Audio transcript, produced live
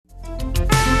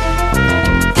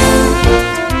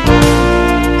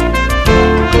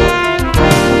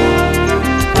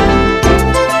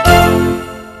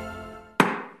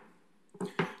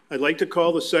I'd like to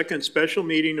call the second special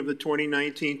meeting of the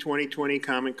 2019-2020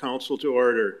 Common Council to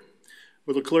order.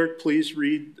 Will the clerk please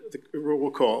read the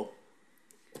roll call?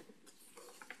 All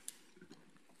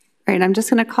right, I'm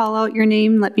just going to call out your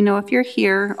name. Let me know if you're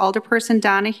here. Alderperson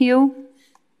Donahue.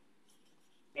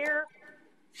 Here.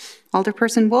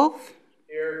 Alderperson Wolf.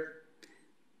 Here.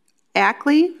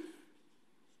 Ackley.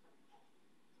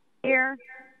 Here.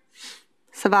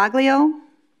 Savaglio.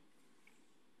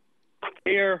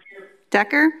 Here.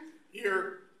 Decker.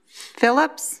 Here.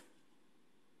 Phillips.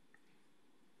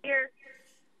 Here.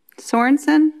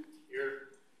 Sorensen. Here.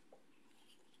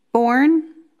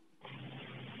 Bourne.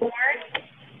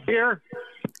 Here.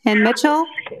 And Mitchell.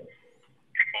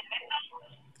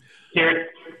 Here.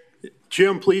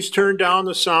 Jim, please turn down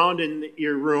the sound in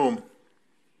your room.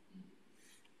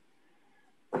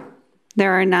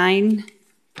 There are 9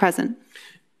 present.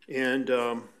 And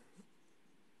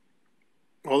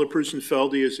Alderperson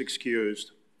Felde is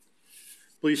excused.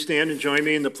 Please stand and join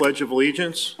me in the Pledge of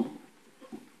Allegiance.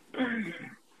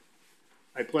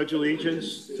 I pledge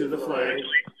allegiance to the flag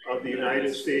of the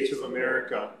United States of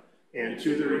America and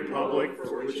to the republic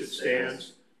for which it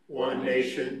stands, one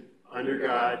nation, under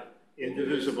God,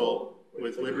 indivisible,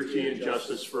 with liberty and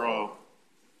justice for all.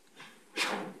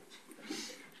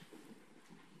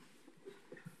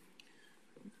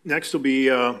 Next will be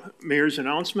mayor's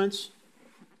announcements.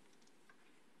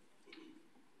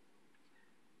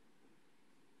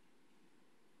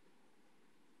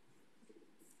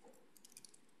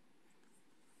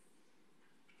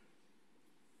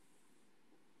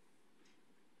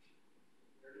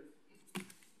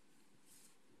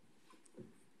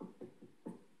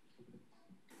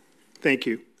 Thank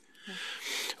you.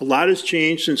 A lot has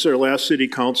changed since our last city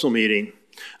council meeting.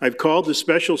 I've called the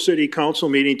special city council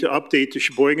meeting to update the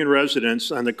Sheboygan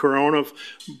residents on the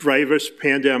coronavirus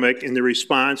pandemic and the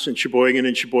response in Sheboygan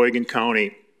and Sheboygan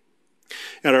County.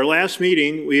 At our last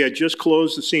meeting, we had just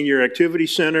closed the Senior Activity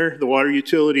Center, the water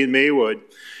utility in Maywood,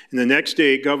 and the next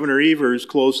day, Governor Evers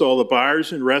closed all the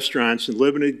bars and restaurants and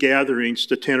limited gatherings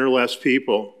to 10 or less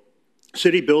people.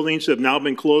 City buildings have now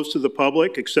been closed to the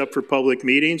public except for public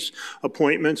meetings,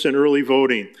 appointments, and early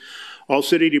voting. All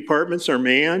city departments are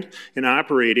manned and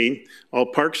operating. All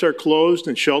parks are closed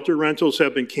and shelter rentals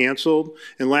have been canceled.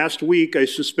 And last week, I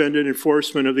suspended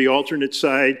enforcement of the alternate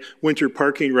side winter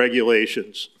parking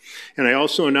regulations. And I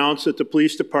also announced that the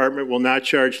police department will not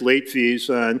charge late fees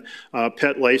on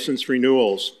pet license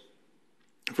renewals.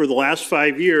 For the last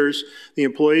 5 years, the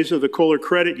employees of the Kohler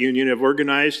Credit Union have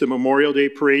organized a Memorial Day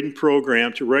Parade and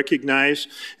program to recognize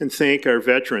and thank our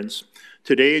veterans.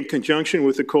 Today, in conjunction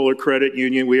with the Kohler Credit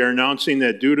Union, we are announcing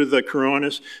that due to the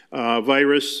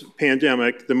coronavirus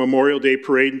pandemic, the Memorial Day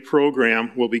Parade and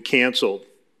program will be canceled.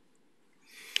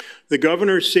 The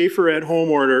governor's Safer at Home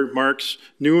order marks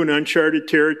new and uncharted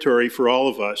territory for all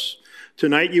of us.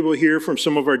 Tonight, you will hear from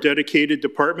some of our dedicated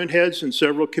department heads and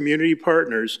several community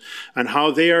partners on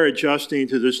how they are adjusting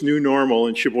to this new normal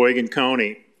in Sheboygan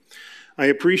County. I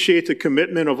appreciate the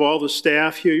commitment of all the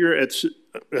staff here at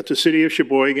the City of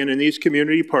Sheboygan and these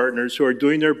community partners who are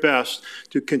doing their best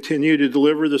to continue to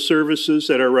deliver the services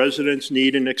that our residents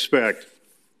need and expect.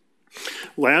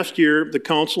 Last year, the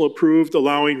council approved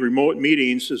allowing remote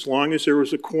meetings as long as there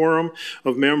was a quorum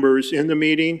of members in the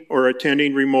meeting or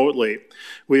attending remotely.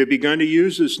 We have begun to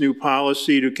use this new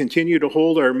policy to continue to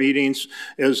hold our meetings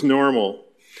as normal.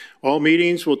 All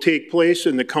meetings will take place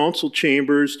in the council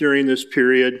chambers during this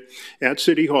period at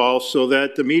City Hall so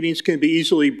that the meetings can be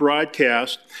easily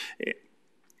broadcast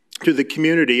to the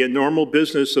community and normal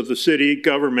business of the city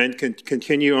government can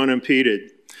continue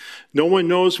unimpeded. No one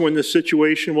knows when the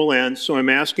situation will end, so I'm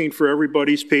asking for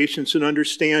everybody's patience and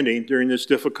understanding during this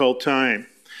difficult time.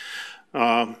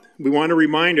 We want to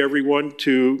remind everyone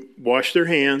to wash their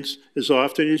hands as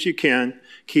often as you can,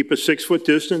 keep a 6-foot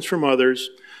distance from others,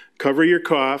 cover your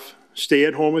cough, stay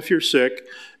at home if you're sick,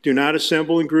 do not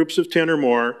assemble in groups of 10 or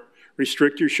more,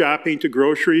 restrict your shopping to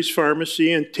groceries,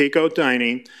 pharmacy, and takeout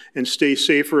dining, and stay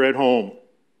safer at home.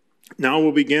 Now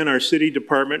we'll begin our city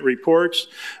department reports,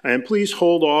 and please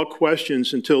hold all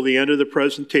questions until the end of the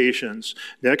presentations.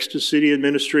 Next to City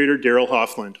Administrator Darrell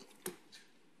Hoffland.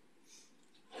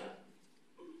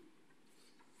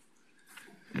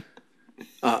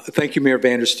 Thank you, Mayor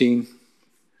Vandersteen.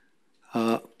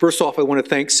 First off, I want to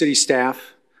thank city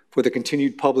staff for the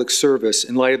continued public service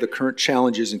in light of the current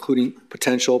challenges, including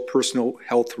potential personal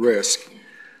health risk.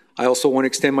 I also want to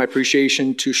extend my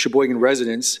appreciation to Sheboygan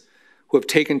residents who have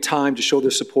taken time to show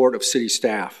their support of city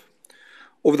staff.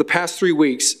 Over the past 3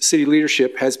 weeks, city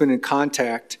leadership has been in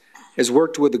contact, has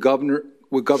worked with Governor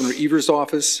Evers'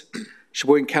 office,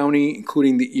 Sheboygan County,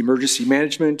 including the Emergency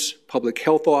Management, Public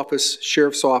Health Office,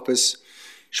 Sheriff's Office,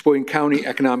 Sheboygan County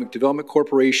Economic Development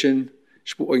Corporation,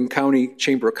 Sheboygan County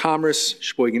Chamber of Commerce,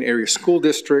 Sheboygan Area School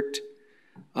District,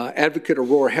 Advocate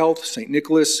Aurora Health, St.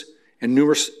 Nicholas, and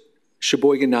numerous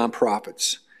Sheboygan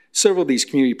nonprofits. Several of these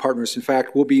community partners, in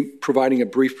fact, will be providing a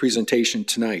brief presentation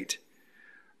tonight.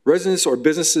 Residents or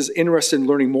businesses interested in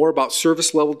learning more about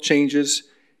service level changes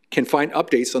can find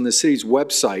updates on the city's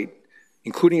website,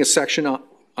 including a section on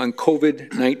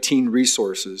COVID-19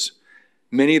 resources.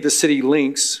 Many of the city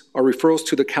links are referrals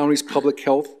to the county's public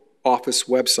health office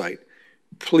website.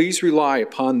 Please rely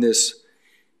upon this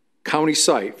county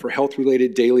site for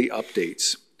health-related daily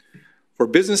updates. For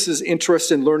businesses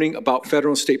interested in learning about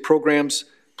federal and state programs,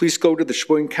 please go to the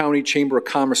Sheboygan County Chamber of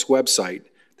Commerce website.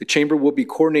 The Chamber will be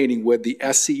coordinating with the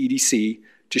SCEDC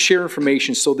to share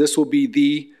information, so this will be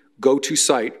the go-to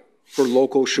site for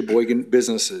local Sheboygan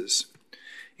businesses.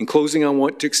 In closing, I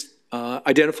want to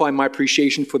identify my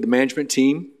appreciation for the management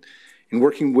team in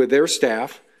working with their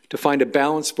staff to find a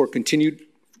balance for continue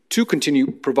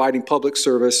providing public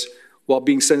service while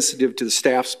being sensitive to the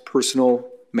staff's personal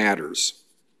matters.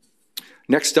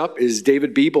 Next up is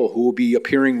David Biebel, who will be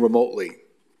appearing remotely.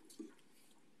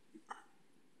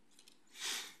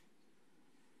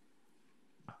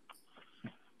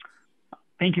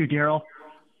 Thank you, Daryl.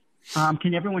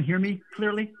 Can everyone hear me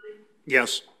clearly?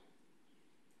 Yes.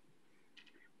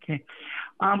 Okay.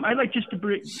 I'd like just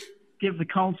to give the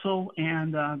council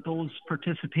and those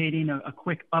participating a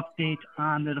quick update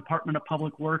on the Department of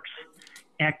Public Works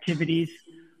activities.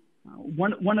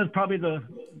 One of probably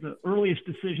the earliest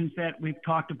decisions that we've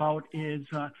talked about is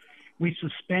we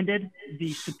suspended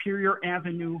the Superior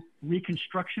Avenue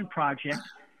reconstruction project,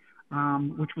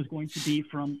 which was going to be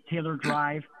from Taylor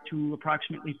Drive to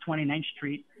approximately 29th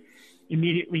Street,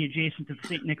 immediately adjacent to the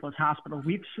St. Nicholas Hospital.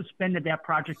 We've suspended that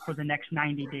project for the next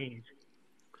 90 days.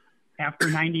 After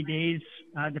 90 days,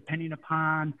 depending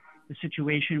upon the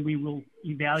situation, we will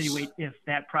evaluate if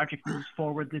that project moves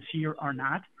forward this year or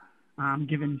not.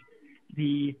 Given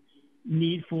the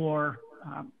need for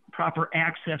proper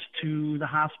access to the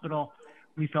hospital,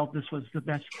 we felt this was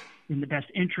in the best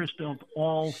interest of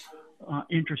all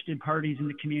interested parties in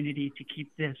the community to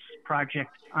keep this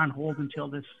project on hold until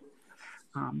this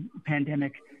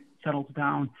pandemic settles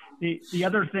down. The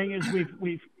other thing is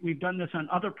we've done this on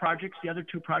other projects. The other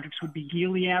two projects would be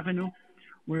Geely Avenue.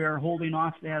 We're holding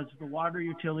off as the water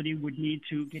utility would need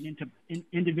to get into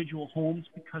individual homes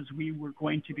because we were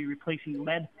going to be replacing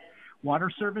lead water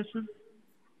services.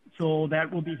 So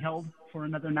that will be held for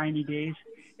another 90 days,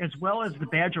 as well as the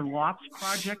Badger Lofts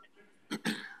project.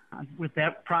 With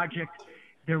that project,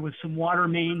 there was some water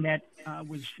main that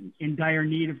was in dire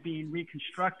need of being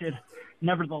reconstructed.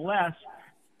 Nevertheless,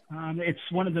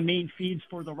 it's one of the main feeds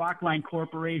for the Rockline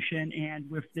Corporation, and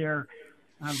with their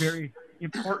very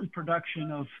important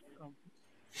production of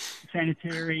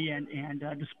sanitary and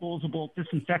disposable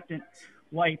disinfectant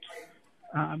wipes,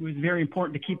 it was very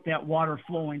important to keep that water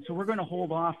flowing. So we're going to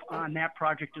hold off on that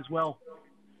project as well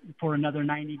for another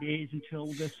 90 days until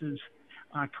this is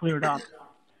cleared up.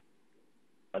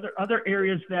 Other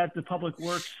areas that the Public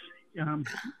Works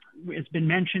has been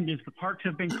mentioned is the parks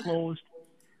have been closed.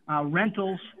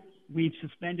 Rentals, we've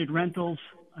suspended rentals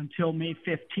until May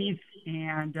 15th,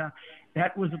 and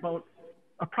that was about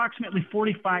approximately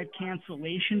 45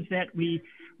 cancellations that we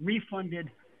refunded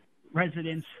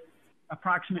residents.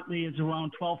 Approximately is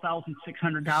around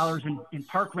 $12,600 in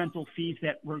park rental fees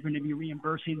that we're going to be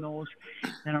reimbursing those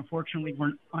that unfortunately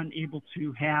weren't unable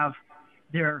to have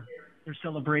their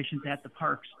celebrations at the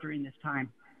parks during this time.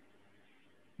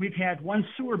 We've had one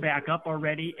sewer backup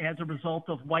already as a result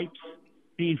of wipes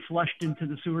being flushed into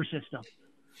the sewer system.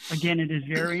 Again, it is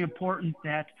very important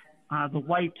that the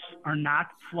wipes are not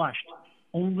flushed.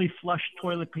 Only flush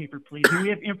toilet paper, please. And we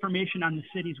have information on the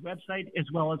city's website as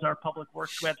well as our Public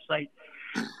Works website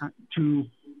to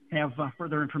have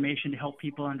further information to help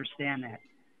people understand that.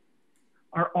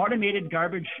 Our automated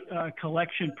garbage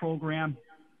collection program,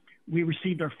 we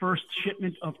received our first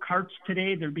shipment of carts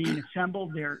today. They're being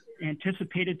assembled. They're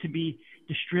anticipated to be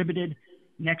distributed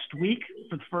next week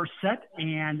for the first set,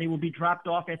 and they will be dropped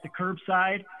off at the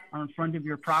curbside or in front of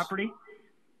your property.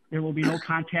 There will be no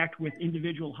contact with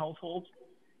individual households.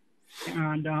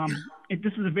 And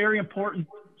this is a very important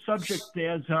subject,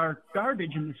 as our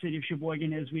garbage in the city of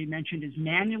Sheboygan, as we mentioned, is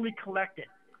manually collected,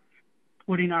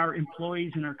 putting our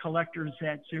employees and our collectors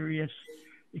at serious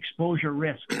exposure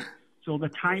risk. So the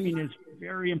timing is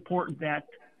very important that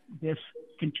this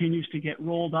continues to get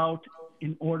rolled out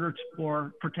in order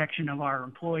for protection of our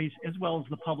employees as well as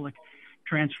the public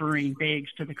transferring bags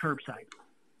to the curbside.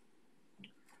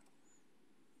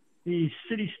 The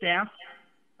city staff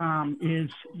is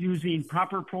using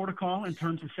proper protocol in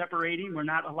terms of separating. We're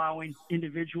not allowing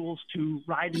individuals to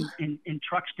ride in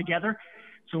trucks together.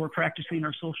 So we're practicing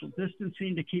our social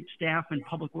distancing to keep staff and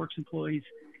public works employees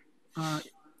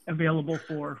available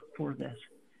for this.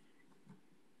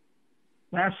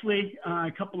 Lastly,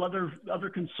 a couple other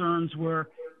concerns were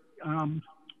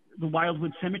the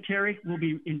Wildwood Cemetery will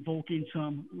be invoking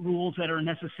some rules that are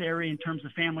necessary in terms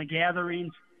of family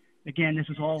gatherings. Again, this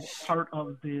is all part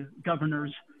of the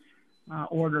governor's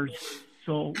orders.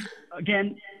 So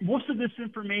again, most of this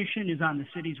information is on the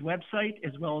city's website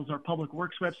as well as our Public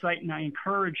Works website, and I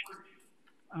encourage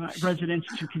residents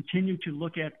to continue to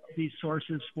look at these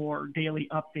sources for daily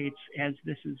updates as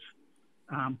this is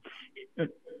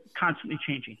constantly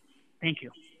changing. Thank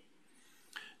you.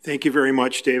 Thank you very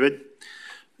much, David.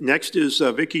 Next is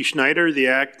Vicki Schneider, the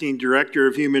Acting Director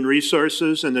of Human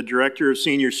Resources and the Director of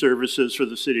Senior Services for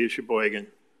the City of Sheboygan.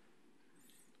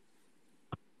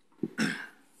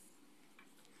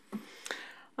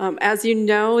 As you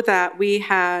know, that we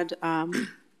had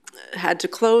to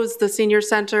close the senior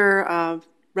center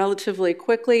relatively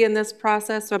quickly in this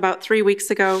process, so about 3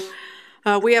 weeks ago.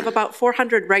 We have about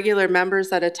 400 regular members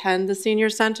that attend the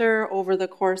senior center over the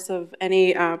course of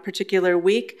any particular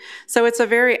week. So it's a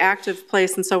very active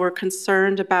place, and so we're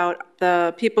concerned about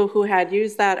the people who had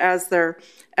used that as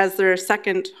their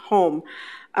second home.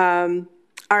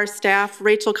 Our staff,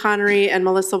 Rachel Connery and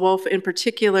Melissa Wolf in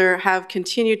particular, have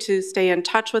continued to stay in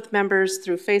touch with members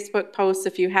through Facebook posts.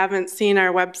 If you haven't seen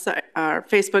our website, our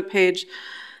Facebook page,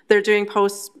 they're doing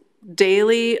posts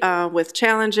daily with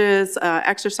challenges,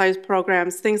 exercise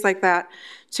programs, things like that,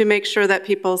 to make sure that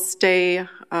people stay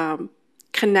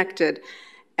connected.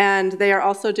 And they are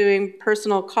also doing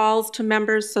personal calls to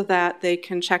members so that they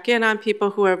can check in on people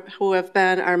who have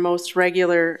been our most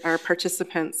regular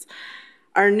participants.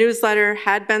 Our newsletter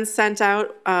had been sent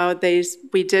out.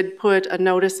 We did put a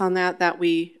notice on that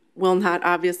we will not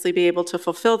obviously be able to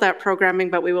fulfill that programming,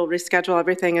 but we will reschedule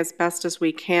everything as best as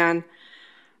we can.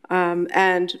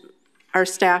 And our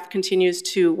staff continues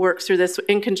to work through this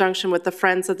in conjunction with the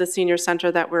Friends of the Senior Center,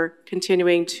 that we're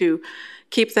continuing to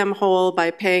keep them whole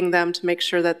by paying them to make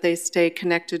sure that they stay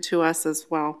connected to us as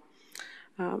well.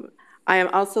 I am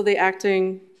also the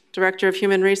Acting Director of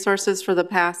Human Resources for the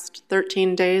past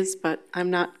 13 days, but I'm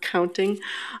not counting.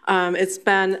 It's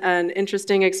been an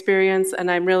interesting experience,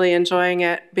 and I'm really enjoying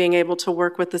it, being able to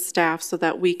work with the staff so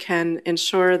that we can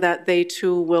ensure that they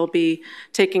too will be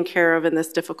taken care of in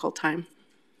this difficult time.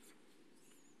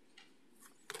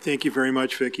 Thank you very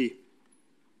much, Vicki.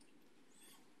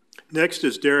 Next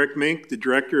is Derek Mink, the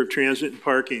Director of Transit and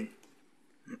Parking.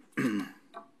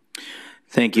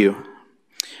 Thank you.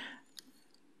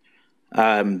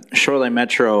 Shoreline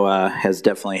Metro has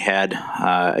definitely had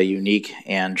a unique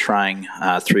and trying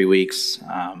 3 weeks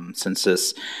since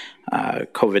this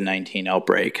COVID-19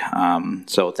 outbreak.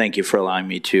 So thank you for allowing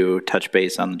me to touch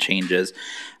base on the changes.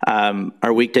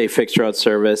 Our weekday fixed route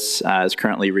service is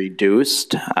currently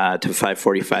reduced to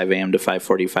 5:45 a.m. to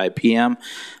 5:45 p.m.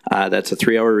 That's a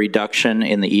 3-hour reduction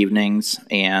in the evenings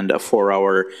and a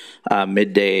 4-hour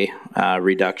midday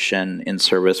reduction in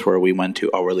service, where we went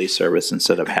to hourly service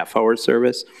instead of half-hour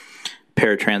service.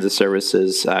 Paratransit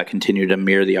services continue to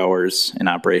mirror the hours in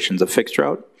operations of fixed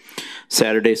route.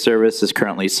 Saturday service is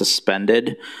currently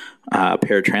suspended.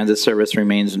 Paratransit service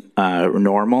remains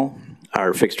normal.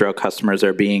 Our fixed route customers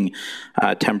are being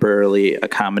temporarily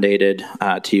accommodated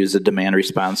to use the demand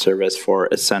response service for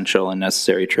essential and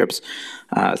necessary trips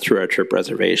through our trip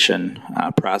reservation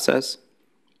process.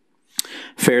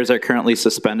 Fares are currently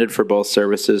suspended for both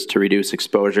services to reduce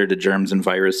exposure to germs and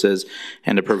viruses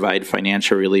and to provide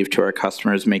financial relief to our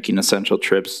customers making essential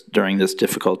trips during this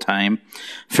difficult time.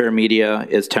 Fare media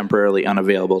is temporarily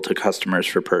unavailable to customers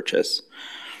for purchase.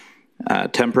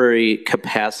 Temporary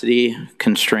capacity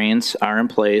constraints are in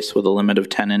place with a limit of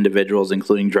 10 individuals,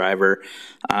 including driver,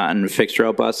 on fixed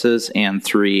route buses and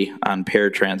 3 on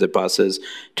paratransit buses,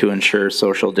 to ensure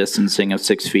social distancing of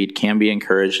 6 feet can be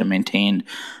encouraged and maintained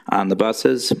on the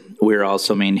buses. We're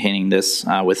also maintaining this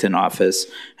within office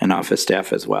and office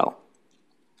staff as well.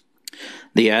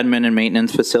 The admin and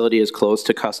maintenance facility is closed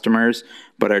to customers,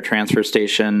 but our transfer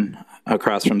station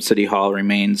across from City Hall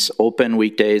remains open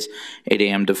weekdays, 8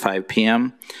 a.m. to 5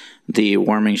 p.m. The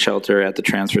warming shelter at the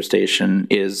transfer station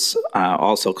is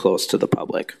also closed to the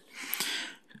public.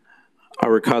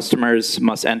 Our customers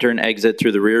must enter and exit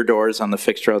through the rear doors on the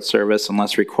fixed route service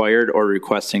unless required or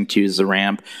requesting to use the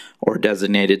ramp or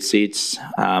designated seats.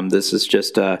 This is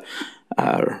just a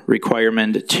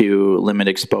requirement to limit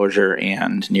exposure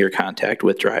and near contact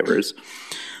with drivers.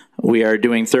 We are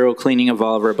doing thorough cleaning of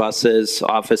all of our buses,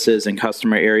 offices, and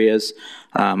customer areas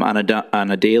on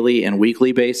a daily and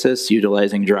weekly basis,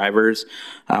 utilizing drivers.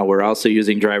 We're also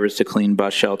using drivers to clean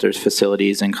bus shelters,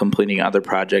 facilities, and completing other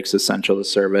projects essential to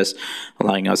service,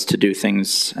 allowing us to do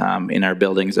things in our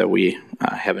buildings that we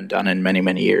haven't done in many,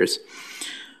 many years.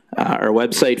 Our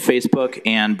website, Facebook,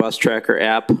 and bus tracker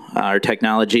app, our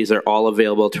technologies are all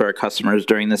available to our customers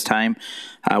during this time.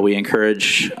 We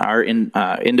encourage our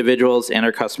individuals and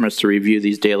our customers to review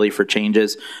these daily for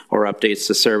changes or updates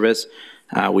to service.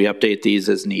 We update these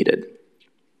as needed.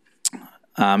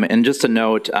 And just a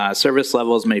note, service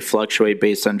levels may fluctuate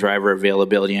based on driver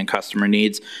availability and customer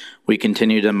needs. We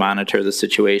continue to monitor the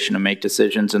situation and make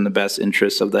decisions in the best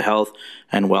interests of the health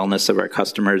and wellness of our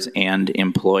customers and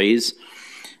employees.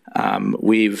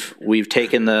 We've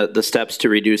taken the steps to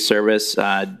reduce service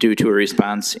due to a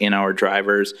response in our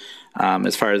drivers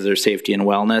as far as their safety and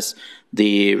wellness.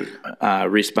 The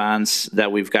response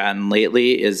that we've gotten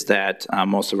lately is that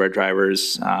most of our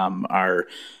drivers are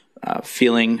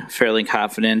feeling fairly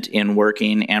confident in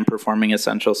working and performing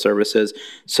essential services,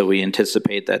 so we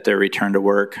anticipate that their return to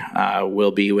work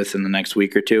will be within the next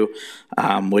week or two,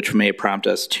 which may prompt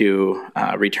us to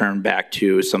return back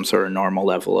to some sort of normal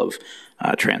level of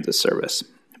transit service.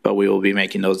 But we will be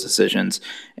making those decisions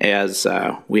as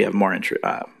we have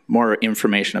more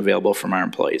information available from our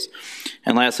employees.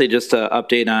 And lastly, just an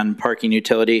update on parking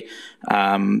utility.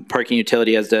 Parking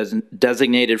utility has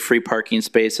designated free parking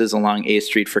spaces along A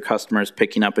Street for customers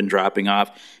picking up and dropping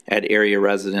off at area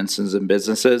residences and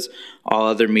businesses. All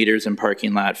other meters and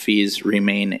parking lot fees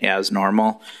remain as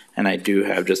normal. And I do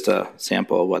have just a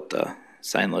sample of what the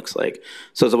sign looks like.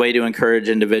 So as a way to encourage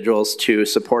individuals to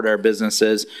support our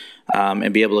businesses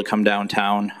and be able to come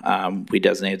downtown, we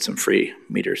designated some free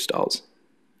meter stalls.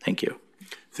 Thank you.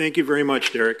 Thank you very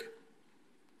much, Derek.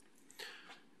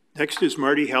 Next is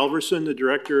Marty Halverson, the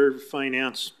Director of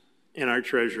Finance and our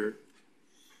Treasurer.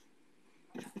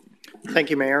 Thank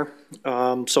you, Mayor.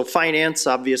 So finance,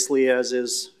 obviously, as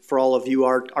is for all of you,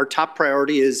 our top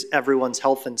priority is everyone's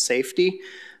health and safety.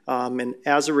 And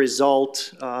as a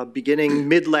result, beginning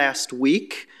mid-last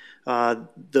week,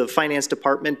 the finance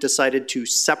department decided to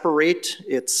separate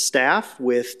its staff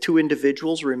with 2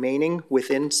 individuals remaining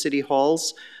within City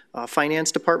Hall's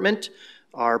finance department.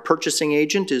 Our purchasing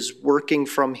agent is working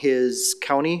from his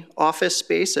county office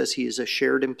space as he is a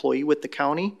shared employee with the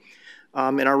county.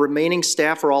 And our remaining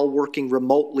staff are all working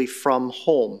remotely from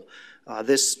home.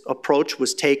 This approach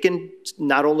was taken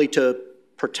not only to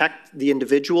protect the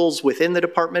individuals within the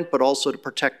department, but also to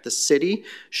protect the city.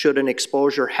 Should an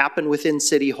exposure happen within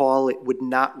City Hall, it would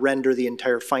not render the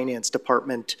entire finance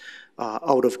department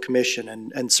out of commission.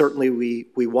 And certainly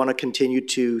we want to continue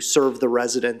to serve the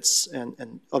residents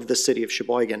and of the city of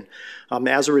Sheboygan.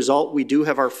 As a result, we do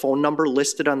have our phone number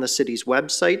listed on the city's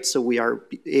website, so we are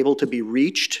able to be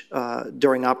reached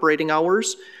during operating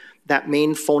hours. That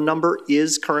main phone number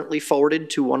is currently forwarded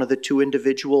to one of the 2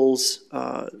 individuals'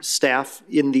 staff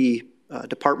in the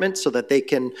department so that they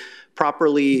can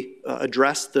properly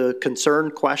address the concern,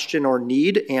 question, or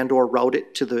need and or route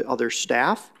it to the other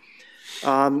staff.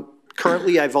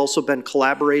 Currently, I've also been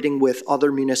collaborating with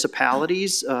other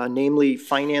municipalities, namely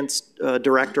Finance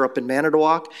Director up in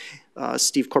Manitowoc.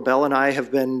 Steve Corbell and I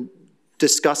have been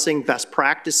discussing best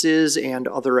practices and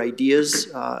other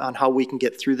ideas on how we can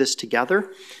get through this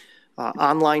together.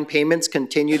 Online payments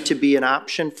continue to be an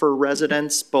option for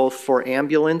residents, both for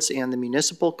ambulance and the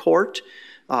municipal court.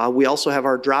 We also have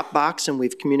our drop box, and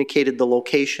we've communicated the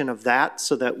location of that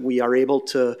so that we are able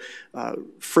to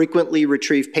frequently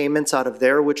retrieve payments out of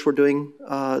there, which we're doing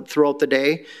throughout the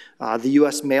day. The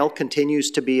U.S. mail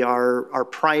continues to be our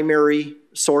primary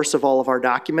source of all of our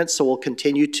documents, so we'll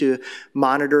continue to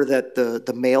monitor that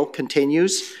the mail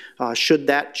continues. Should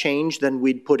that change, then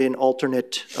we'd put in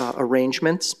alternate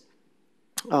arrangements.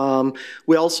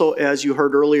 We also, as you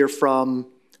heard earlier from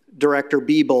Director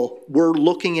Biebel, we're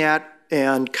looking at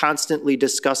and constantly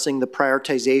discussing the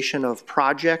prioritization of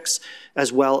projects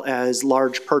as well as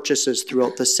large purchases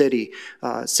throughout the city.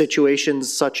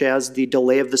 Situations such as the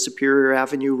delay of the Superior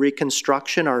Avenue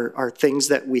reconstruction are things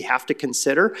that we have to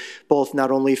consider, both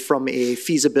not only from a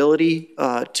feasibility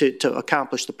to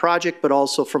accomplish the project, but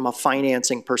also from a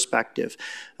financing perspective.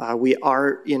 We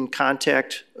are in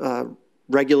contact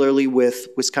regularly with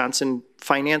Wisconsin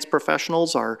finance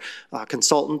professionals, our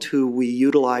consultant who we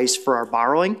utilize for our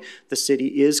borrowing. The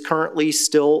city is currently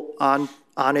still on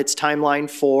on its timeline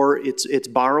for its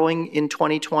borrowing in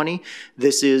 2020.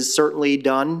 This is certainly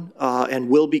done and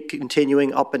will be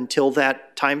continuing up until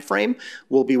that time frame.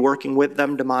 We'll be working with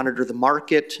them to monitor the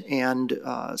market and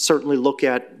certainly look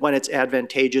at when it's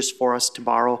advantageous for us to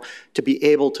borrow to be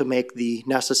able to make the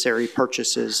necessary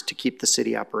purchases to keep the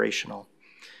city operational.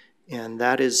 And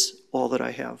that is all that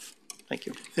I have. Thank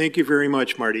you. Thank you very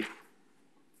much, Marty.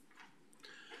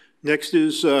 Next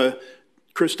is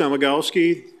Chris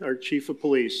Domagowski, our Chief of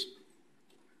Police.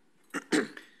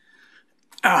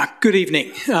 Good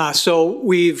evening. So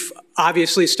we've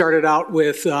obviously started out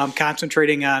with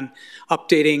concentrating on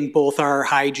updating both our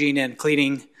hygiene and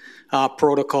cleaning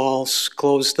protocols,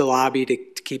 closed the lobby to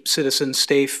keep citizens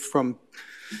safe from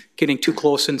getting too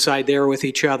close inside there with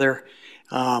each other.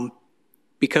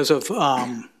 Because of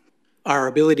our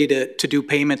ability to do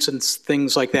payments and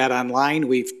things like that online,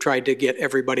 we've tried to get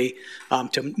everybody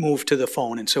to move to the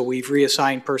phone. And so we've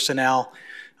reassigned personnel,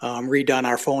 redone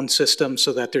our phone system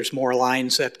so that there's more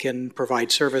lines that can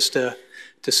provide service to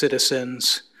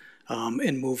citizens,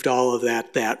 and moved all of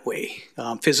that way.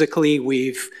 Physically,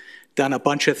 we've done a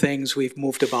bunch of things. We've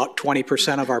moved about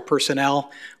 20% of our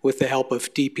personnel with the help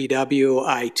of DPW,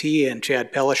 IT, and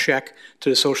Chad Pelishek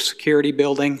to the Social Security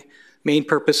building. Main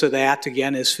purpose of that,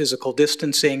 again, is physical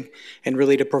distancing and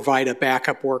really to provide a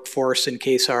backup workforce in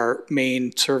case our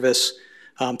main service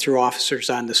through officers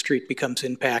on the street becomes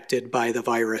impacted by the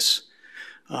virus.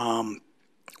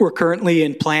 We're currently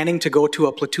in planning to go to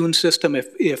a platoon system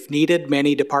if needed.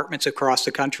 Many departments across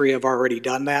the country have already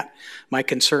done that. My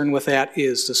concern with that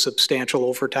is the substantial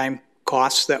overtime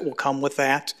costs that will come with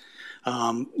that.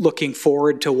 Looking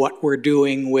forward to what we're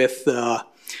doing with the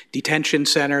detention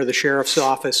center, the sheriff's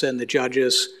office, and the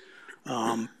judges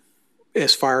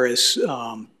as far as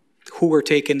who we're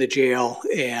taking to jail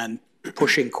and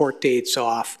pushing court dates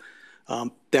off.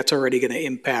 That's already going to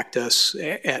impact us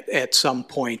at some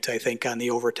point, I think, on the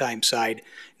overtime side.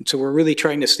 And so we're really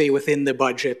trying to stay within the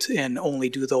budget and only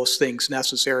do those things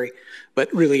necessary.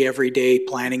 But really every day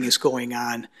planning is going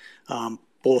on,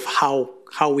 both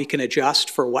how we can adjust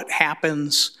for what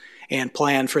happens and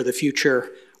plan for the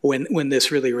future when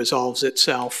this really resolves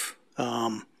itself.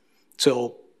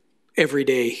 So every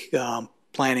day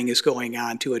planning is going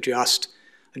on to adjust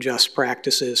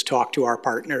practices, talk to our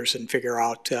partners, and figure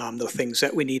out the things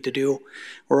that we need to do.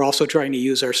 We're also trying to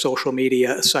use our social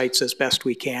media sites as best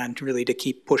we can to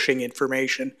keep pushing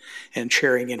information and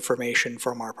sharing information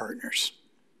from our partners.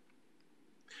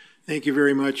 Thank you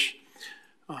very much.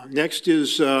 Next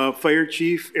is Fire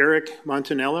Chief Eric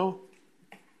Montanello.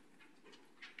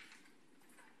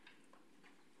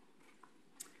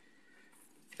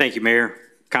 Thank you, Mayor,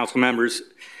 council members.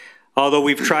 Although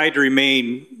we've tried to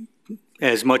remain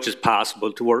as much as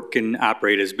possible to work and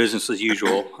operate as business as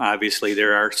usual, obviously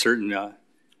there are certain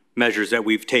measures that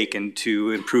we've taken to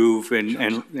improve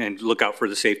and look out for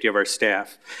the safety of our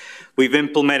staff. We've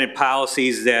implemented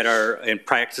policies that are and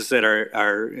practices that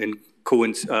are in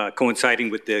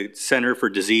coinciding with the Center for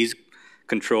Disease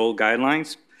Control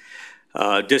guidelines.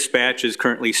 Dispatch is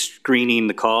currently screening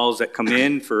the calls that come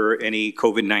in for any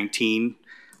COVID-19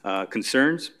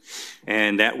 concerns,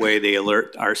 and that way they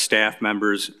alert our staff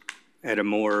members at a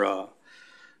more,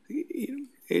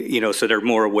 so they're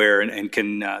more aware and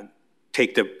can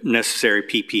take the necessary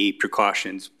PPE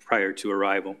precautions prior to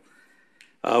arrival.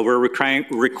 We're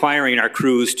requiring our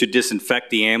crews to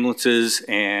disinfect the ambulances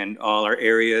and all our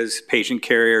areas, patient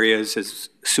care areas, as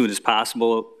soon as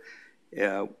possible.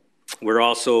 We're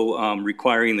also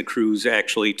requiring the crews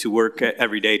actually to work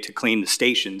every day to clean the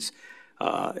stations.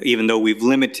 Even though we've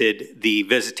limited the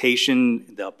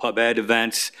visitation, the pub ed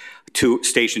events, to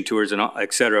station tours and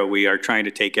et cetera, we are trying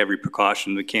to take every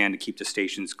precaution we can to keep the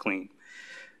stations clean.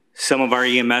 Some of our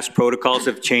EMS protocols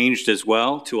have changed as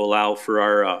well to allow for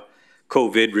our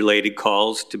COVID-related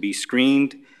calls to be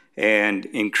screened and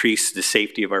increase the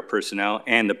safety of our personnel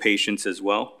and the patients as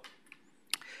well.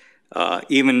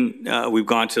 We've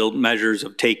gone to measures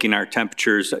of taking our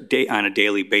temperatures on a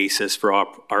daily basis for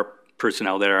our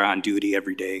personnel that are on duty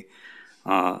every day,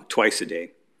 twice a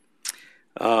day.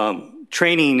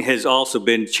 Training has also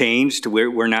been changed.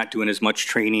 We're not doing as much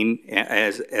training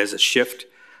as a shift.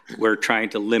 We're trying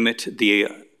to limit the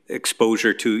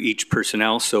exposure to each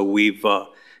personnel, so we've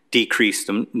decreased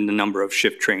the number of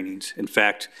shift trainings. In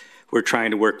fact, we're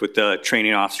trying to work with the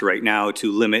training officer right now to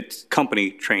limit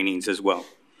company trainings as well.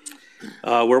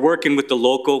 We're working with the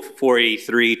local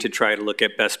 483 to try to look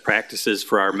at best practices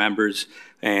for our members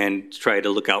and try to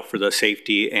look out for the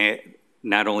safety and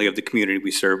not only of the community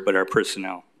we serve, but our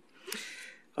personnel.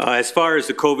 As far as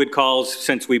the COVID calls,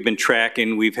 since we've been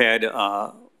tracking, we've had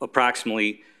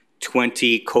approximately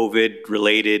 20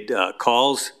 COVID-related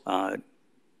calls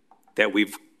that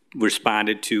we've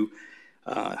responded to.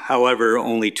 However,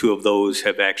 only 2 of those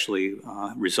have actually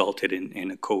resulted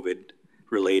in a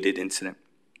COVID-related incident.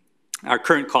 Our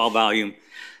current call volume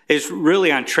is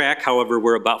really on track. However,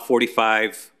 we're about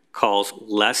 45 calls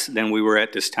less than we were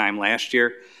at this time last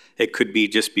year. It could be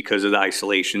just because of the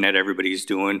isolation that everybody's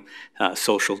doing,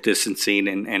 social distancing,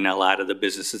 and a lot of the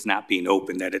businesses not being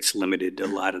open, that it's limited to a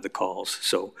lot of the calls.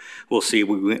 So we'll see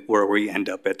where we end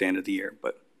up at the end of the year.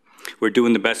 But we're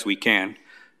doing the best we can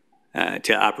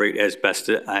to operate as best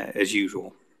as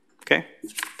usual. Okay?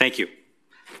 Thank you.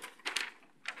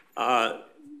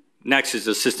 Next is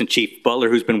Assistant Chief Butler,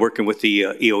 who's been working with the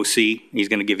EOC. He's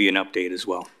going to give you an update as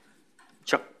well.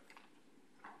 Chuck.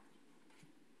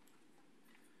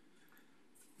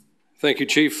 Thank you,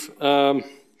 Chief.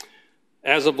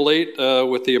 As of late,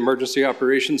 with the Emergency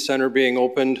Operations Center being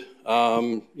opened,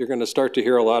 you're going to start to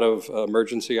hear a lot of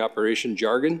emergency operation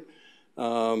jargon,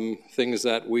 things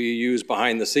that we use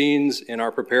behind the scenes in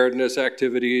our preparedness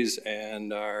activities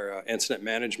and our incident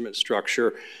management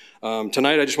structure.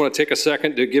 Tonight, I just want to take a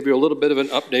second to give you a little bit of an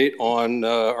update on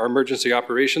our Emergency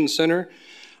Operations Center,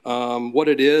 what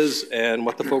it is and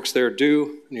what the folks there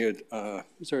do.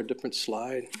 Is there a different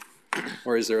slide?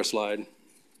 Or is there a slide?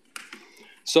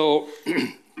 So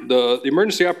the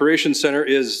Emergency Operations Center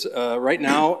is right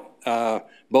now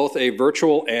both a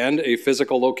virtual and a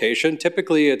physical location.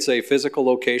 Typically it's a physical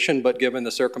location, but given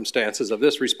the circumstances of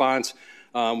this response,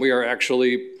 we are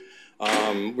actually,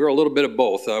 we're a little bit of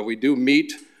both. We do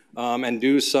meet and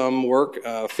do some work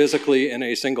physically in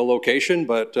a single location,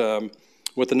 but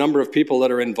with the number of people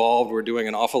that are involved, we're doing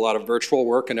an awful lot of virtual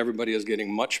work, and everybody is getting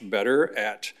much better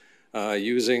at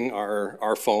using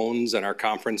our phones and our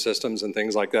conference systems and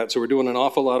things like that. So we're doing an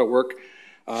awful lot of work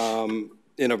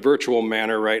in a virtual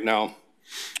manner right now.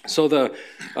 So the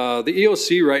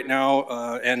EOC right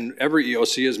now, and every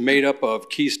EOC is made up of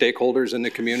key stakeholders in the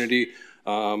community.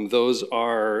 Those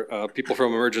are people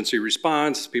from emergency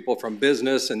response, people from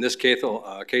business, in this case a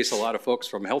lot of folks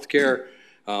from healthcare,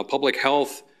 public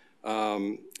health,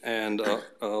 and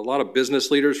a lot of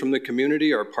business leaders from the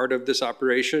community are part of this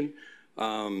operation.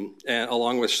 And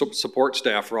along with support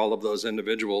staff for all of those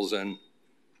individuals. And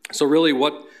so really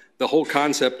what the whole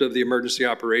concept of the Emergency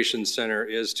Operations Center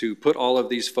is to put all of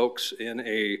these folks in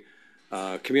a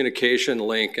communication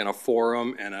link and a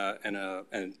forum and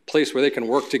a place where they can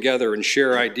work together and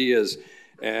share ideas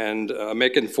and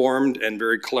make informed and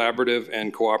very collaborative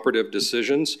and cooperative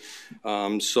decisions.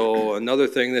 So another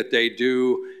thing that they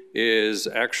do is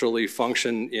actually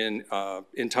function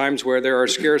in times where there are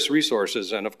scarce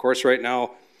resources. And of course, right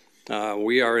now,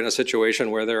 we are in a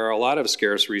situation where there are a lot of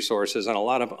scarce resources and a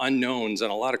lot of unknowns and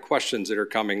a lot of questions that are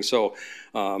coming. So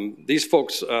these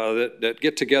folks that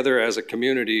get together as a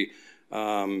community,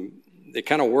 they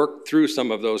kind of work through some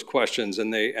of those questions,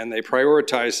 and they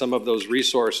prioritize some of those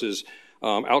resources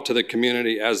out to the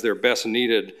community as they're best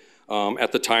needed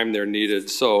at the time they're needed.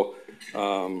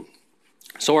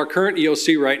 So our current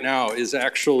EOC right now is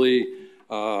actually,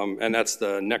 and that's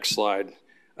the next slide.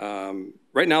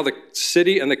 Right now, the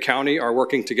city and the county are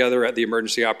working together at the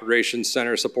Emergency Operations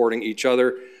Center, supporting each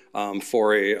other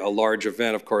for a large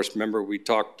event. Of course, remember we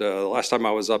talked, the last time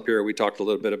I was up here, we talked a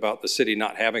little bit about the city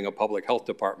not having a public health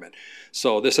department.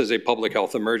 So this is a public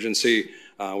health emergency.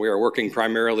 We are working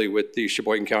primarily with the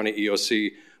Sheboygan County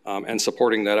EOC and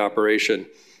supporting that operation.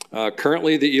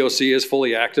 Currently, the EOC is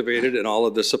fully activated and all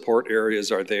of the support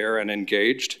areas are there and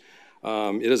engaged.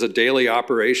 It is a daily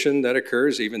operation that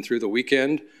occurs even through the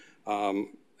weekend.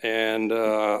 And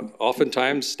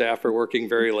oftentimes staff are working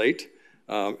very late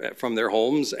from their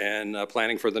homes and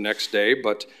planning for the next day.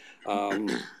 But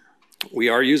we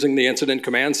are using the incident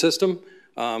command system.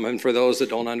 And for those that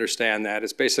don't understand that,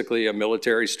 it's basically a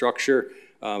military structure.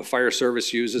 Fire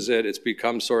service uses it. It's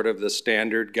become sort of the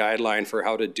standard guideline for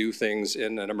how to do things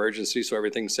in an emergency, so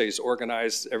everything stays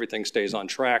organized, everything stays on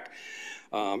track.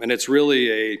 And it's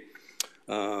really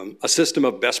a system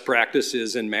of best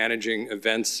practices in managing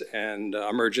events and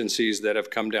emergencies that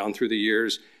have come down through the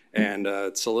years. And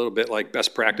it's a little bit like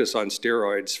best practice on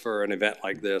steroids for an event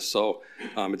like this. So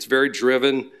it's very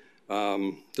driven.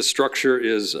 The structure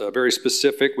is very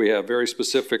specific. We have very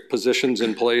specific positions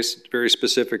in place, very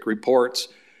specific reports,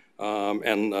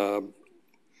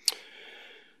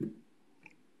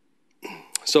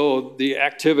 so the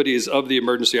activities of the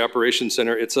Emergency Operations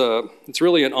Center, it's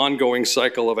really an ongoing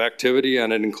cycle of activity,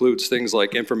 and it includes things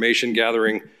like information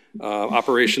gathering,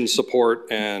 operations support,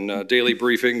 and daily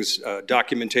briefings,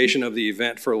 documentation of the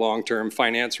event for long-term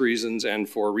finance reasons and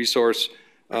for resource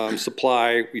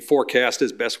supply. We forecast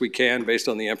as best we can based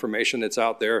on the information that's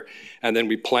out there, and then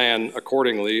we plan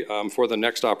accordingly for the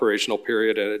next operational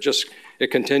period. And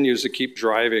it continues to keep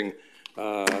driving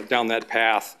down that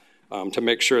path to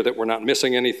make sure that we're not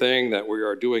missing anything, that we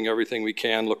are doing everything we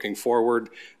can looking forward,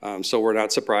 so we're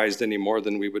not surprised any more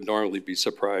than we would normally be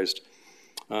surprised.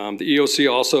 The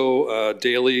EOC also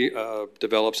daily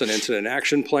develops an incident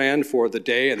action plan for the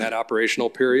day and that operational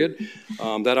period.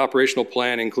 That operational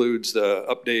plan includes the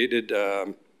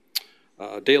updated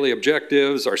daily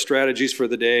objectives, our strategies for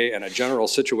the day, and a general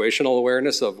situational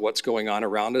awareness of what's going on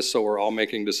around us, so we're all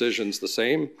making decisions the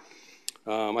same.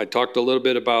 I talked a little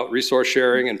bit about resource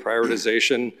sharing and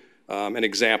prioritization. An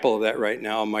example of that right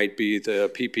now might be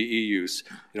the PPE use.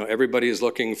 Everybody is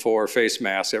looking for face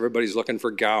masks, everybody's looking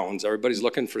for gowns, everybody's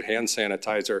looking for hand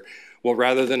sanitizer. Well,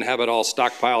 rather than have it all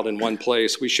stockpiled in one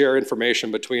place, we share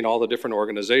information between all the different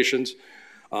organizations,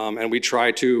 and we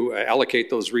try to allocate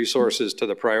those resources to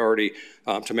the priority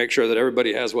to make sure that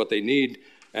everybody has what they need,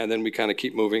 and then we kind of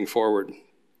keep moving forward.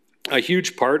 A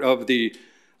huge part of the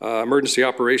Emergency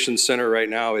Operations Center right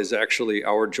now is actually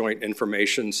our joint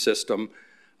information system.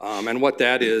 And what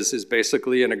that is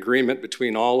basically an agreement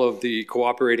between all of the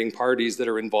cooperating parties that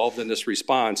are involved in this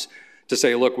response to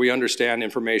say, look, we understand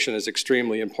information is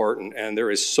extremely important and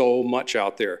there is so much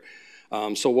out there.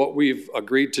 So what we've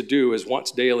agreed to do is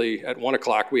once daily at 1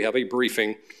 o'clock, we have a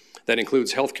briefing that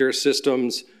includes healthcare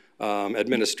systems,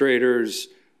 administrators,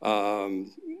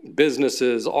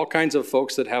 businesses, all kinds of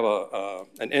folks that have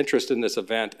an interest in this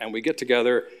event, and we get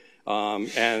together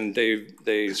and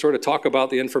they sort of talk about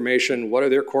the information, what are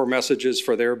their core messages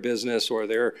for their business or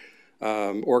their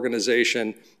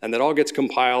organization, and that all gets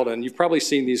compiled, and you've probably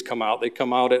seen these come out. They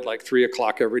come out at like 3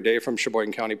 o'clock every day from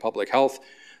Sheboygan County Public Health.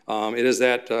 It is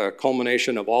that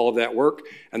culmination of all of that work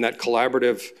and that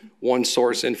collaborative one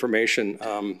source information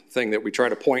thing that we try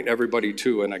to point everybody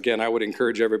to. And again, I would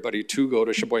encourage everybody to go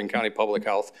to Sheboygan County Public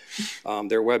Health,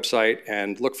 their website,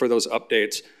 and look for those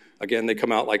updates. Again, they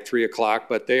come out like 3 o'clock,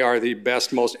 but they are the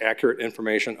best, most accurate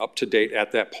information up to date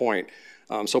at that point.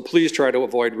 So please try to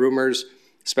avoid rumors,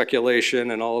 speculation,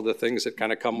 and all of the things that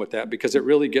kind of come with that, because it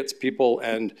really gets people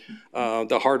and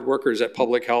the hard workers at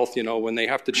public health, when they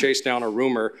have to chase down a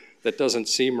rumor that doesn't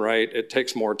seem right, it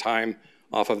takes more time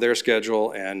off of their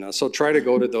schedule. And so try to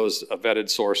go to those vetted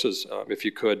sources if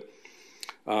you could.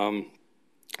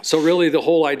 So really the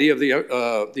whole idea of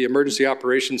the Emergency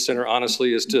Operations Center,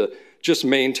 honestly, is to just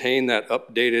maintain that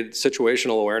updated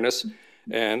situational awareness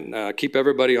and keep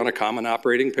everybody on a common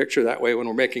operating picture. That way, when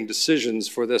we're making decisions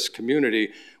for this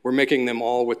community, we're making them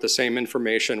all with the same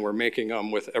information. We're making them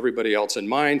with everybody else in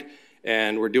mind,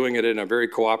 and we're doing it in a very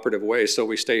cooperative way so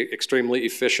we stay extremely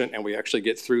efficient and we actually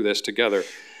get through this together.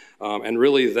 And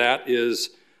really, that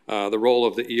is the role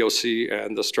of the EOC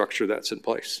and the structure that's in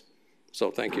place.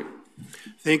 So thank you.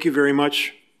 Thank you very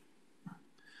much.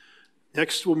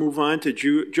 Next, we'll move on to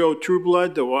Joe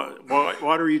Trueblood, the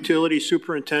Water Utility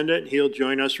Superintendent. He'll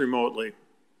join us remotely.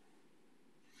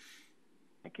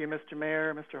 Thank you, Mr.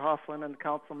 Mayor, Mr. Hofflin, and the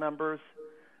council members.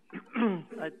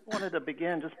 I wanted to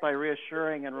begin just by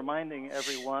reassuring and reminding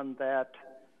everyone that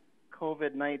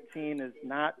COVID-19 is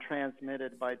not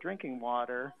transmitted by drinking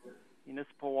water.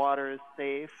 Municipal water is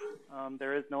safe.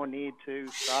 There is no need to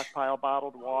stockpile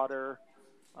bottled water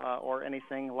or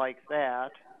anything like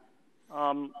that.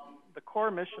 The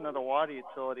core mission of the water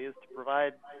utility is to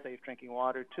provide safe drinking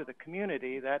water to the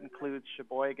community. That includes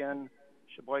Sheboygan,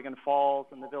 Sheboygan Falls,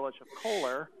 and the village of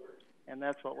Kohler, and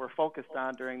that's what we're focused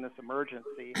on during this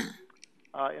emergency.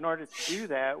 In order to do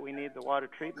that, we need the water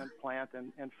treatment plant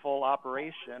in full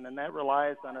operation, and that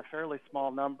relies on a fairly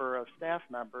small number of staff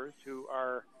members who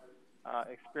are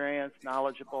experienced,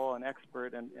 knowledgeable, and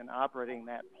expert in operating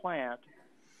that plant.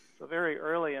 So very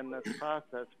early in this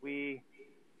process, we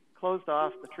closed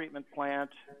off the treatment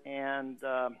plant, and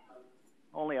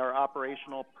only our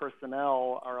operational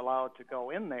personnel are allowed to go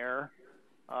in there,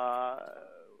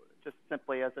 just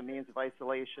simply as a means of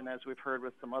isolation, as we've heard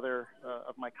with some other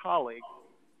of my colleagues.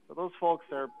 So those folks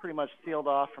are pretty much sealed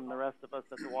off from the rest of us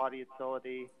at the water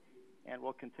utility, and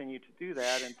we'll continue to do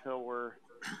that until we're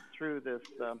through this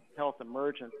health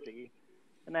emergency.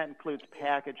 And that includes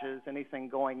packages. Anything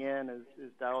going in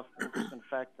is doused in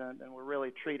disinfectant, and we're really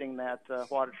treating that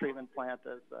water treatment plant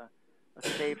as a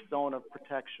safe zone of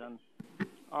protection.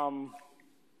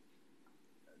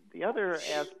 The other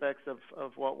aspects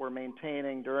of what we're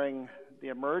maintaining during the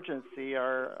emergency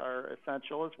are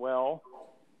essential as well.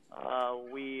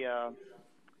 We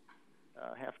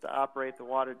have to operate the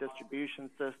water distribution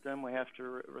system. We have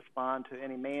to respond to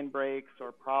any main breaks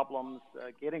or problems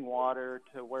getting water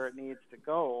to where it needs to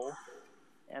go.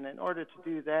 And in order to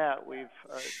do that, we've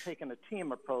taken a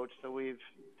team approach. So we've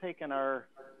taken our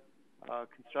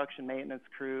construction maintenance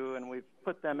crew and we've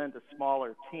put them into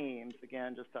smaller teams,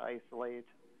 again, just to isolate.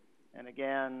 And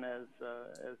again, as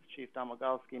Chief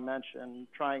Domagowski mentioned,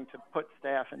 trying to put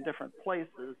staff in different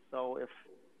places. So if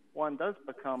one does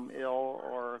become ill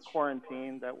or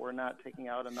quarantined, that we're not taking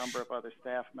out a number of other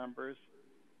staff members.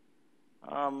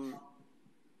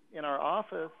 In our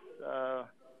office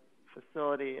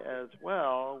facility as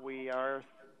well, we are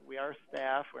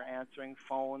staff. We're answering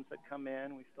phones that come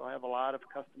in. We still have a lot of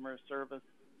customer service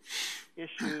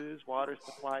issues, water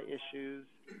supply issues.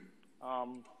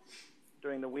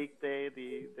 During the weekday,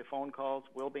 the phone calls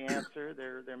will be answered.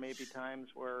 There may be times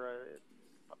where